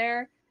got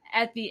there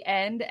at the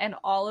end, and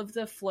all of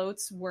the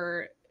floats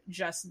were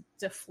just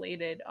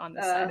deflated on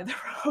the side of the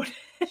road.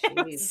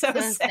 It was so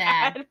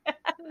sad.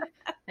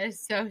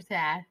 It's so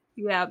sad.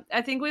 Yeah,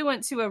 I think we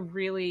went to a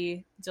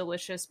really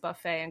delicious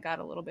buffet and got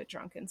a little bit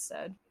drunk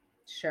instead.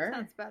 Sure.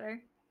 Sounds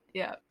better.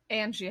 Yeah.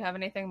 Angie, you have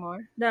anything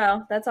more?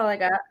 No, that's all I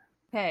got.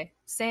 Okay,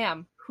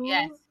 Sam, who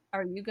Yes.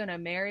 are you gonna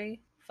marry,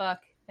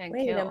 fuck, and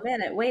Wait kill? a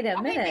minute. Wait a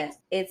Okay, minute.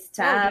 It's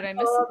did time I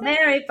miss for something?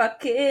 Marry, Fuck,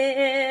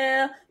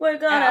 Kill. We're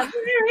gonna Ah.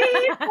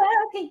 marry,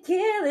 fucking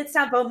kill. It's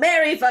time for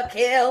Marry, Fuck,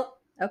 Kill.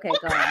 Okay,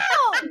 go on.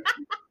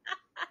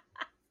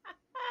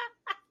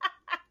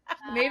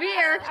 Maybe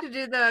Eric should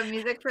do the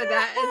music for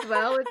that as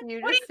well, with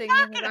you What are just you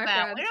singing in the talking about?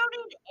 background. We don't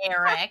need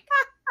Eric.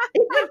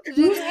 Just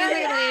music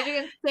and then you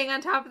can sing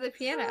on top of the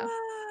piano.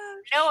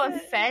 No Shit.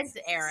 offense,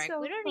 Eric. So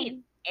we don't funny.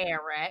 need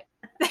Eric.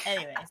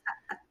 Anyways.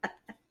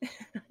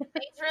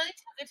 Things really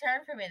took a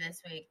turn for me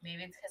this week.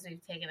 Maybe it's because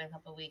we've taken a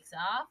couple weeks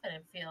off and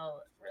it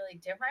feels really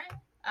different.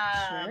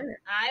 Sure.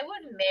 I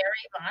would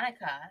marry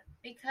Monica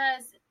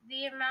because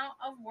the amount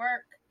of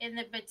work in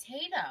the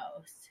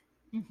potatoes.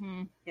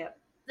 Mm-hmm.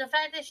 The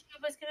fact that she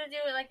was gonna do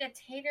it like a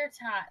tater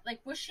tot, like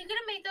was she gonna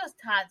make those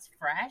tots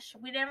fresh?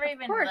 We never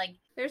even course. like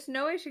There's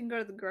no way she can go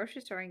to the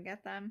grocery store and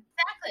get them.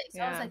 exactly.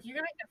 So I was Yeah. like, you're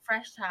gonna make a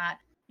fresh tot.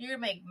 You're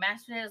gonna make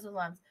mashed potatoes with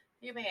lumps.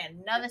 You're gonna make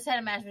another set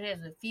of mashed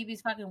potatoes with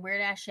Phoebe's fucking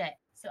weird ass shit.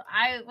 So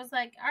I was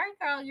like, all right,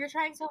 girl, you're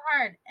trying so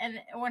hard. And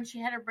when she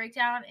had her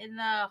breakdown in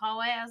the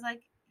hallway, I was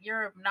like,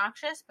 you're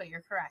obnoxious, but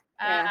you're correct.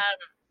 Yeah.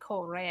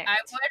 Correct.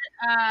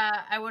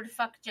 I would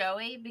fuck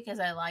Joey because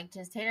I liked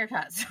his tater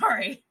tot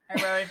story. I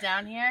wrote it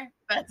down here.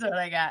 That's what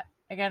I got.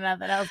 I got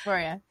nothing else for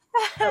you.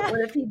 But what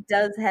if he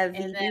does have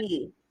And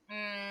VD?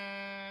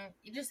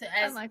 You just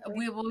Unlikely.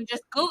 we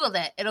just Googled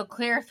it. It'll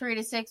clear 3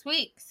 to 6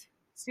 weeks.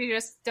 So you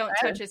just don't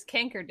touch his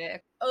canker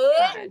dick.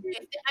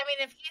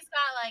 If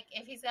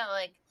he's got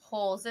like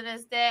holes in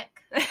his dick,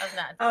 I'm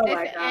not. Oh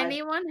my If god.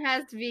 anyone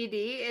has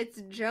VD,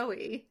 it's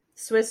Joey.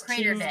 Swiss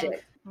Crater cheese dick.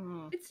 dick.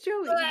 Mm. It's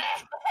Joey.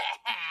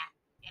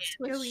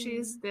 Swiss Joey.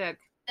 cheese dick.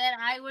 Then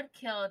I would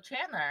kill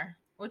Chandler,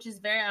 which is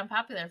very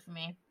unpopular for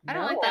me. I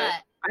don't like No,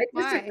 that. I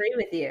Why? disagree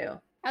with you.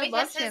 I Because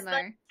love his, Chandler.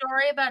 like,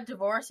 story about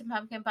divorce and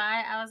pumpkin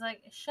pie, I was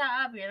like, shut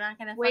up, you're not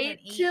gonna Wait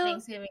fucking eat till-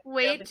 Thanksgiving. meal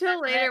Wait because till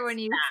of later it. when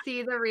you Stop.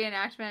 see the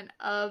reenactment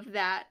of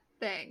that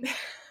thing.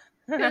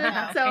 No.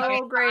 It's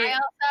so great. I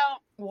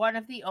also, one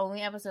of the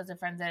only episodes of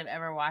Friends that I've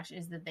ever watched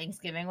is the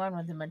Thanksgiving one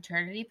with the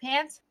maternity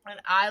pants. And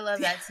I love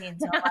that scene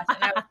so much. And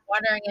I was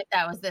wondering if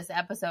that was this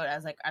episode. I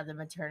was like, are the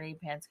maternity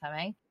pants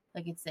coming?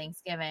 Like, it's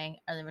Thanksgiving.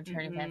 Are the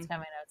maternity pants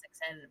coming? I was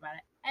excited about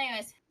it.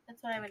 Anyways,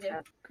 that's what I would do.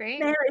 Great.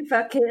 Marry,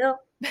 fuck, kill.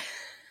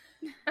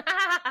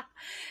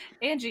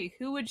 Angie,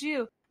 who would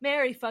you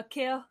marry, fuck,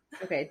 kill?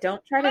 Okay,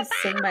 don't try to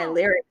sing my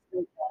lyrics.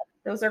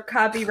 Those are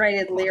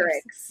copyrighted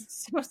lyrics.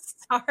 So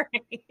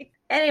sorry.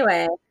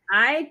 Anyway,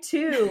 I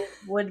too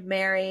would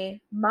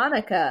marry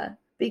Monica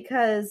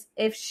because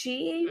if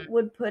she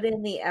would put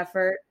in the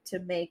effort to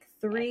make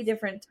 3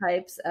 different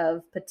types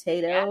of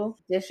potato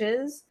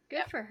dishes,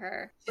 Good for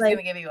her. She's Like-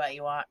 gonna give you what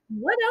you want.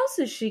 what else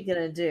is she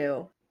gonna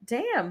do?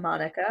 Damn,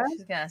 Monica.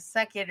 She's gonna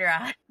suck you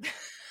dry.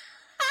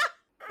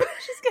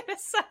 She's gonna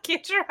suck you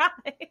dry.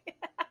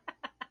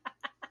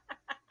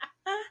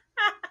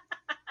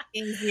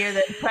 Easier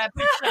than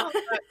prepping all those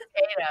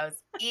potatoes.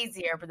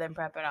 Easier than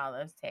prepping all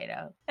those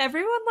potatoes.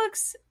 Everyone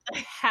looks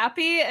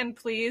happy and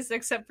pleased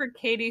except for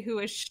Katie, who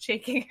is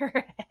shaking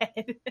her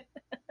head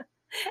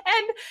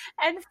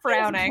and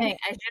frowning. I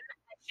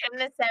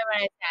shouldn't have said what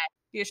I said.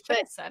 You should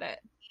have said it.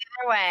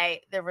 Either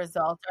way, the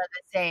results are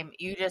the same.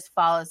 You just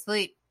fall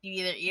asleep.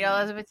 You either eat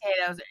all those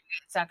potatoes or you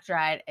get sucked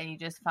dried and you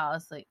just fall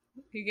asleep.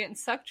 You're getting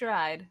sucked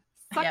dried.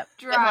 Sucked Yep.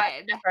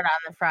 dried. Different on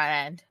the front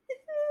end.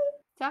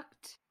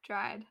 Sucked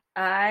dried.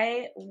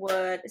 I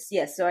would,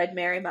 yes, so I'd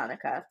marry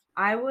Monica.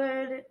 I'd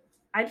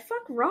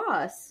fuck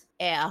Ross.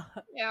 Yeah.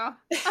 Yeah.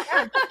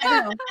 I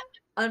know.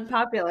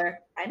 Unpopular.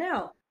 I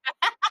know.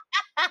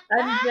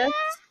 I'm just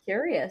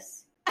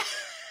curious.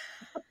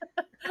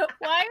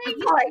 Why are you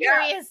Oh my God.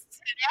 curious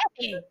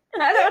today?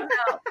 I don't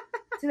know.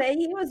 Today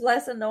he was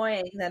less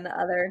annoying than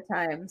other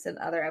times in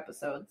other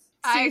episodes.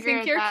 So I you agree think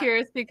with you're that.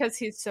 curious because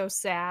he's so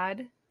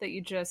sad that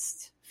you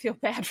just feel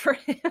bad for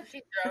him? She throws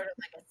it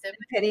like a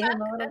sympathy. Pity him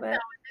a little That's bit.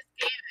 not what this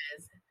game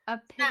is. A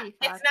It's not, pity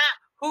it's fuck. not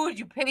Who would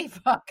you pity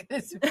fuck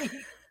this week?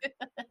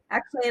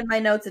 Actually, in my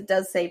notes, it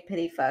does say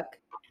pity fuck.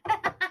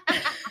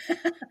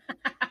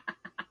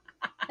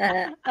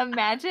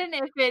 Imagine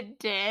if it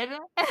did.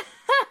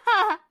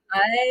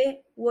 I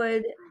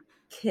would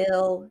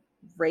kill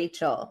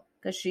Rachel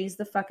because she's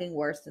the fucking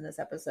worst in this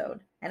episode.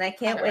 And I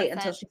can't wait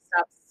until 100%. she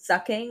stops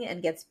sucking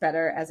and gets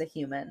better as a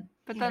human.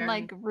 But then,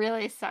 like,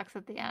 really sucks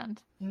at the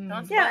end.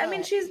 Don't Yeah, I spoil mean,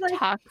 it. she's like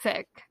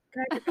Toxic.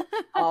 kind of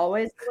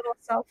always a little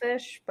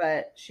selfish,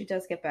 but she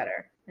does get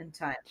better in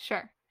time.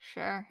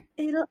 Sure.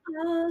 It'll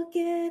all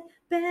get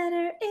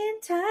better in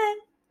time.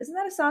 Isn't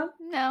that a song?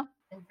 No.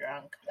 I'm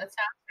drunk. That sounds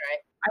right.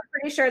 I'm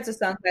pretty sure it's a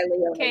song by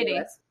Leo Katie,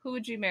 Lewis. who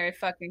would you marry,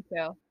 fucking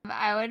kill?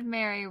 I would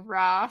marry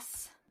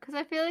Ross because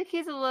I feel like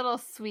he's a little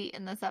sweet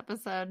in this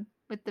episode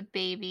with the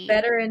baby.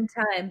 Better in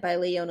Time by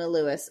Leona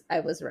Lewis. I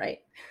was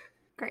right.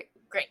 Great.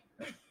 Great.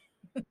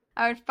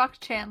 I would fuck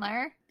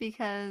Chandler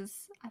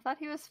because I thought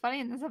he was funny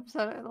in this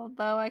episode,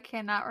 although I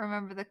cannot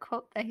remember the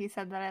quote that he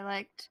said that I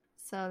liked.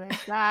 So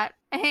there's that.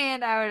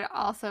 And I would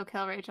also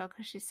kill Rachel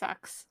because she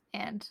sucks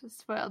and a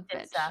spoiled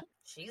bitch.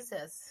 It's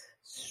Jesus.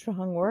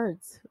 Strong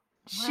words.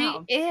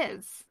 Wow. She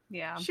is.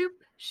 Yeah. Shoop,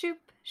 shoop,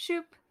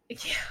 shoop.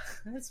 Yeah,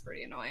 that's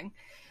pretty annoying.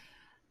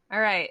 All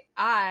right.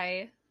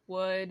 I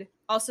would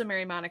also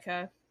marry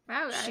Monica.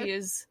 Wow, guys. She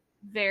is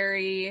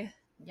very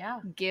Yeah.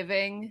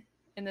 giving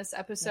in this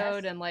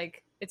episode, Yes. and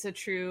like it's a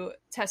true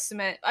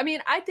testament. I mean,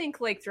 I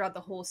think like throughout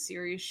the whole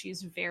series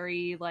she's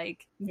very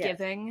like Yes.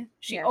 giving.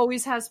 She Yes.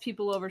 always has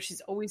people over, she's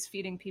always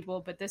feeding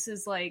people, but this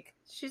is like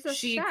She's a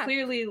she chef.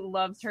 clearly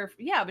loves her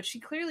but she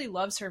clearly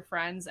loves her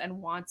friends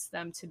and wants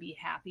them to be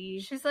happy.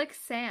 She's like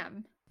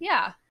Sam.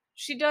 Yeah,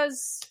 she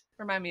does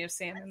remind me of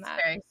Sam in That's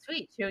that. very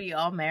sweet. Should you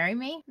all marry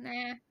me?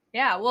 Nah.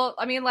 Yeah, well,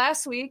 I mean,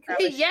 last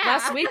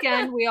Yeah.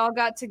 weekend we all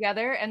got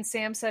together and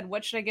Sam said,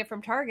 "What should I get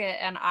from Target?"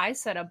 And I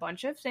said a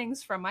bunch of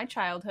things from my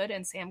childhood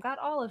and Sam got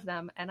all of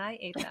them and I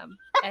ate them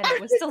and it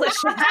was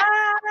delicious.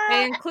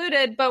 They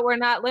included, but we're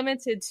not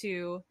limited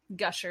to,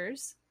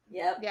 Gushers,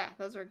 Yep. Yeah,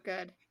 those were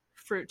good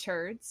fruit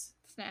turds,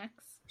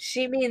 snacks.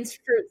 She means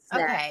fruit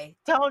snack. Okay.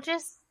 Don't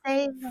just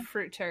say the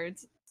fruit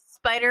turds,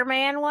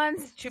 Spider-Man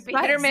ones. Should be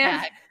Spider-Man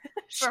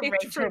from shaped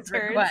Rachel's fruit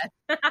turds. request.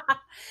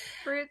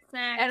 Fruit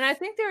snacks. And I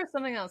think there was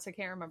something else, I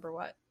can't remember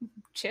what.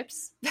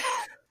 Chips?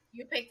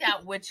 You picked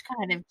out which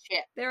kind of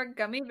chip. They were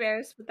gummy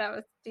bears, but that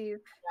was Steve.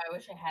 I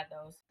wish I had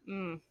those.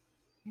 Me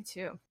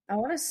too. I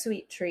want a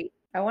sweet treat.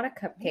 I want a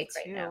cupcake Me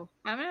right too. now.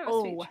 I'm gonna have a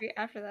Oh. sweet treat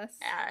after this.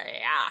 Yeah.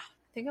 I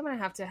think I'm gonna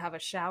have to have a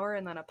shower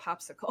and then a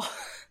popsicle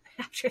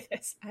after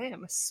this. I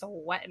am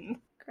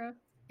sweating. Gross.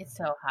 It's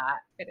so hot.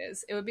 It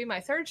is. It would be my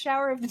third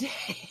shower of the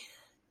day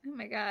Oh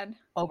my god.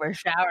 Over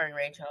showering,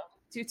 Rachel.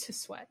 due to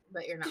sweat.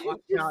 But you're not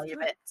watching all your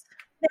bits.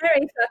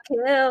 Mary,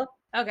 fuck kill.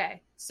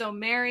 Okay, so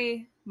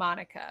marry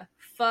Monica.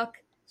 Fuck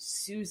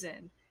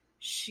Susan.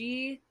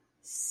 She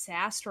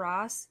sassed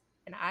Ross,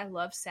 and I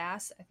love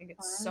sass. I think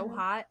it's so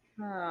hot.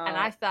 And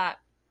I thought,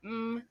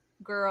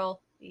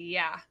 girl,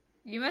 yeah,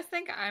 You must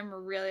think I'm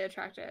really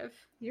attractive.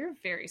 you're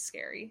very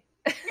scary.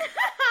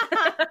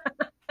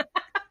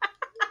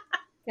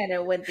 kind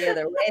of went the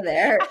other way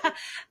there.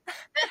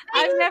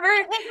 I've never.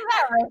 The thing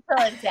about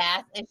Rachel and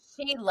sass is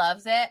she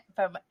loves it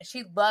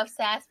she loves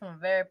sass from a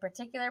very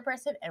particular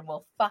person and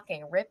will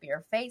fucking rip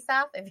your face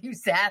off if you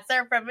sass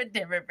her from a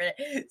different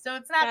person. So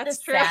it's not That's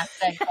the true. sass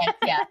that gets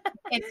you.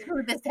 It's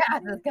who the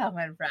sass is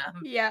coming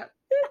from. Yep.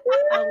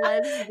 A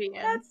lesbian.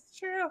 That's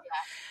true.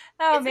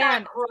 Oh It's man,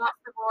 not across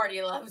the board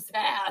you love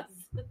sass.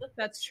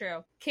 that's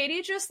true.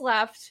 Katie just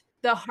laughed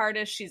the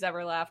hardest she's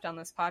ever laughed on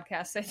this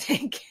podcast, I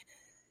think.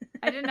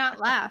 I did not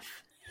laugh.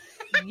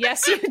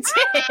 Yes, you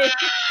did.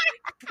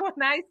 When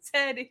I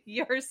said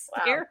you're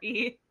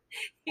scary,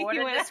 What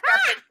you a went,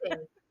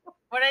 discrepancy.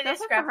 What a That's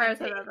not the hardest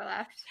discrepancy. I've ever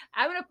laughed.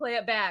 I'm gonna play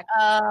it back.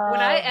 Oh, When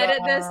I edit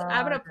this,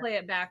 I'm gonna God. play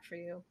it back for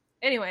you.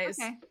 Anyways,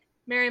 Okay.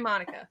 marry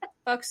Monica.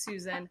 Fuck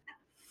Susan.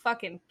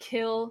 Fucking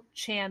kill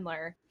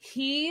Chandler.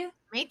 He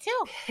Me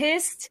too.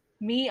 pissed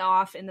me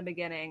off in the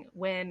beginning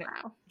when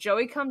Wow.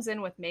 Joey comes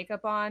in with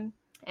makeup on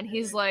and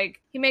he's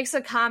like, he makes a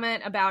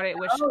comment about it,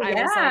 which Oh, I was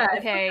yeah, like, I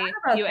okay, forgot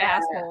about you that.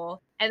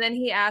 asshole. And then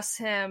he asks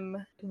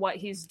him what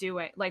he's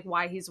doing, like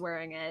why he's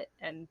wearing it.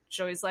 And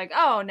Joey's like,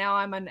 oh, now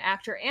I'm an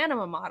actor and I'm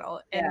a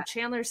model. And Yeah.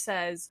 Chandler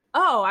says,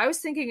 oh, I was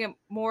thinking it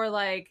more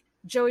like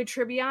Joey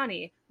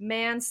Tribbiani,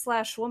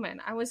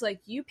 man/woman. I was like,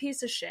 you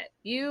piece of shit.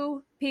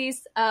 You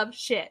piece of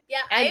shit. Yeah,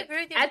 I And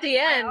agree with you. at the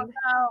I end- also-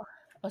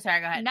 Oh,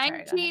 sorry, go ahead. Sorry, go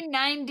ahead.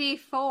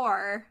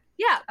 1994.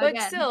 Yeah, but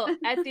Again. still,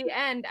 at the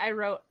end, I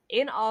wrote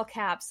in all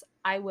caps,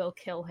 I will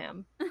kill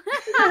him.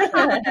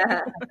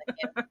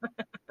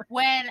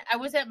 When I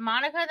was at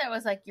Monica, that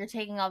was like, you're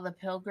taking all the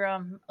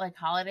pilgrim like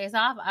holidays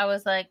off. I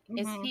was like,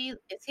 Mhm.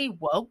 is he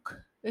woke,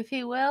 if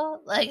you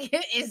will? Like,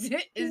 is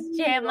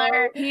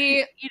Chandler, He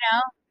you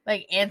know,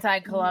 like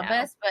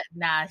anti-Columbus? But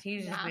nah,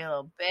 he's just Nah. be a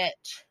little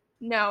bitch.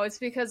 no, it's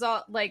because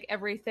all like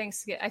every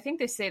Thanksgiving. I think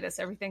they say this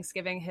every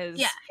Thanksgiving. His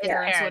Yeah, his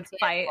parents parents, would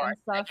yeah, fight of course, and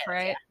stuff, I guess,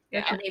 right?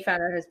 Yeah. And he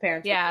found out his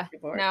parents were Yeah.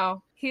 divorced.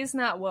 No, he's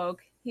not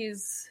woke.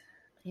 He's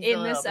He's a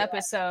in this little bit-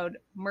 episode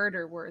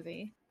murder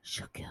worthy.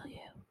 she'll kill you.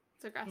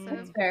 It's aggressive. Mm.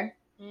 That's fair.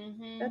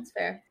 Mm-hmm. That's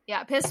fair.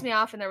 Yeah, it pissed me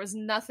off, and there was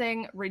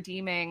nothing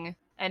redeeming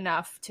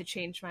enough to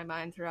change my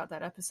mind throughout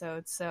that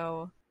episode.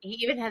 So He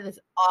even had this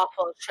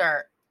awful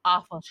shirt.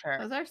 Awful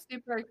shirt. Those are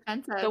super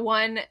expensive. the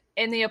one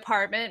in the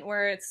apartment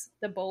where it's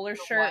the bowler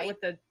shirt white.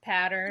 with the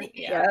pattern.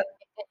 Yeah. Yep.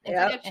 It's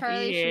Yep. like a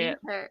Charlie Yeah. Sheen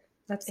shirt.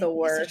 That's the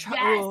worst. Yes,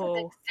 Yes, oh,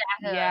 that's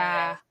exactly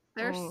yeah.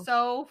 They're Mm.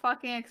 so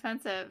fucking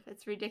expensive.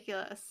 It's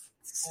ridiculous.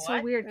 It's so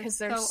What? weird because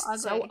They're they're so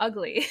so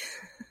ugly.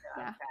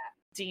 Yeah.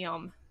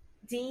 Damn.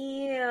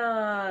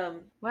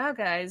 Damn. Wow,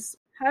 guys.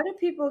 How do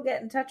people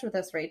get in touch with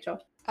us, Rachel?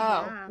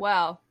 Oh, Yeah.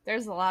 well,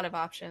 there's a lot of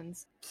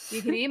options.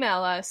 You can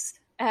email us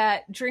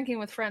at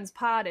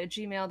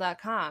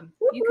drinkingwithfriendspod@gmail.com.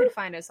 You can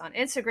find us on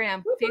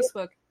Instagram,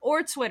 Facebook,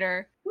 or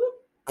Twitter.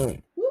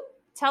 Whoop.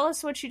 Tell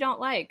us what you don't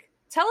like.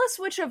 Tell us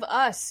which of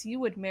us you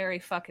would marry,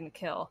 fucking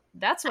kill.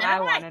 That's what I I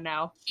don't want to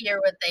know. Hear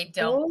what they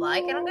don't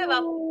like. I don't give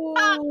a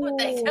fuck what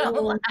they don't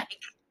Ooh. like.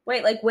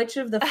 Wait, like which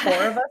of the four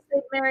of us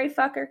they'd marry,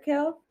 fuck, or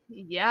kill?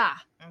 Yeah.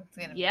 It's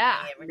gonna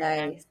Yeah. be me every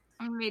time. Nice.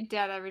 I'm gonna be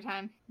dead every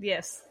time.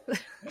 Yes.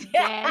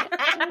 Dead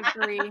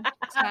every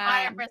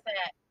time. 100%.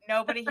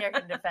 Nobody here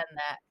can defend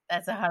that.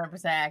 That's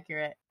 100%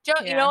 accurate. Joe,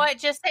 Yeah. you know what?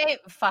 Just say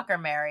fuck or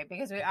marry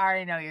because we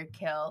already know you're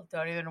killed.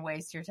 Don't even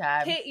waste your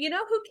time. You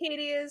know who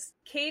Katie is?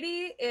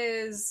 Katie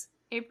is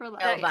April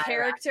Oh, a Elvira.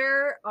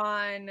 character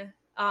on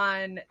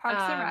Parks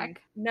and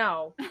Rec.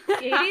 No.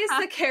 Katie's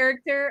the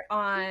character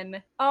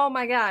on, oh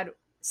my god,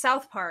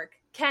 South Park.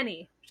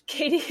 Kenny.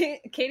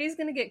 Katie's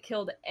gonna get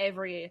killed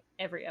every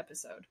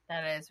episode.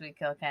 That is, we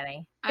kill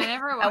Kenny. I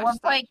never watched At one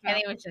that point, show.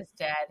 Kenny was just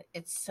dead.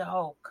 It's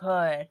so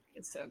good.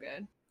 It's so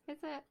good. Is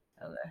it?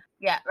 Okay.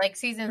 Yeah, like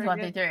seasons Pretty 1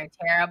 good. through 3 are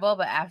terrible,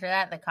 but after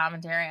that, the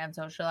commentary on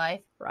social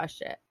life,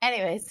 rush it.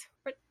 Anyways,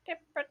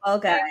 Well,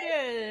 guys,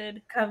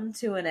 Good. come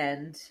to an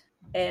end.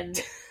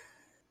 And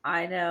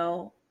I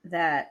know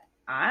that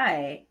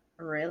I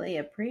really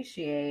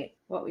appreciate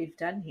what we've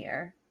done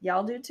here.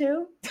 Y'all do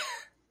too?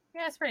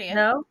 yeah, it's pretty good.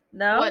 No?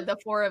 What, the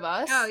four of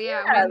us? Oh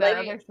yeah, Yeah, And the like-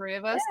 other three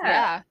of us? yeah.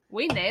 Yeah.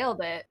 We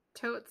nailed it.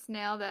 Totes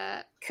nailed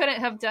it. Couldn't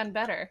have done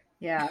better.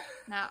 Yeah,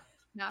 Not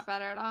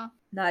better at all.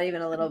 not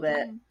even a little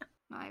bit.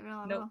 Not even a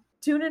Nope. little.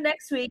 Tune in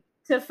next week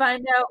to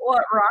find out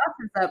what Ross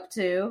is up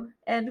to.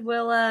 And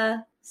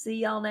we'll see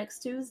y'all next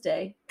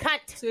Tuesday.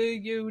 Cunt. See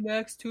you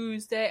next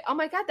Tuesday. Oh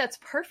my god, that's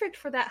perfect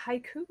for that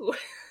haiku.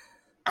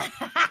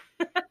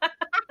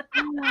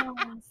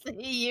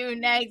 See you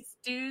next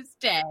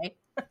Tuesday.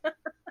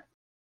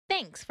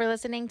 Thanks for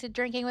listening to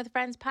Drinking with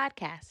Friends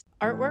podcast.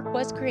 Artwork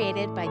was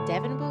created by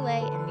Devin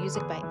Boulay and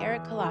music by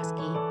Eric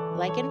Koloski.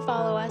 Like and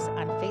follow us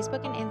on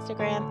Facebook and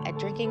Instagram at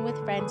Drinking with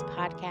Friends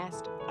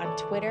Podcast, on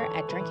Twitter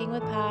at Drinking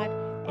with Pod,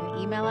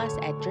 and email us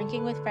at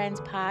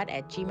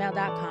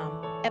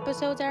drinkingwithfriendspod@gmail.com.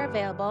 Episodes are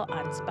available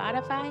on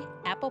Spotify,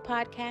 Apple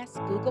Podcasts,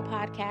 Google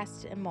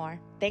Podcasts, and more.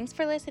 Thanks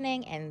for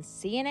listening and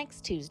see you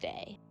next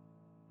Tuesday.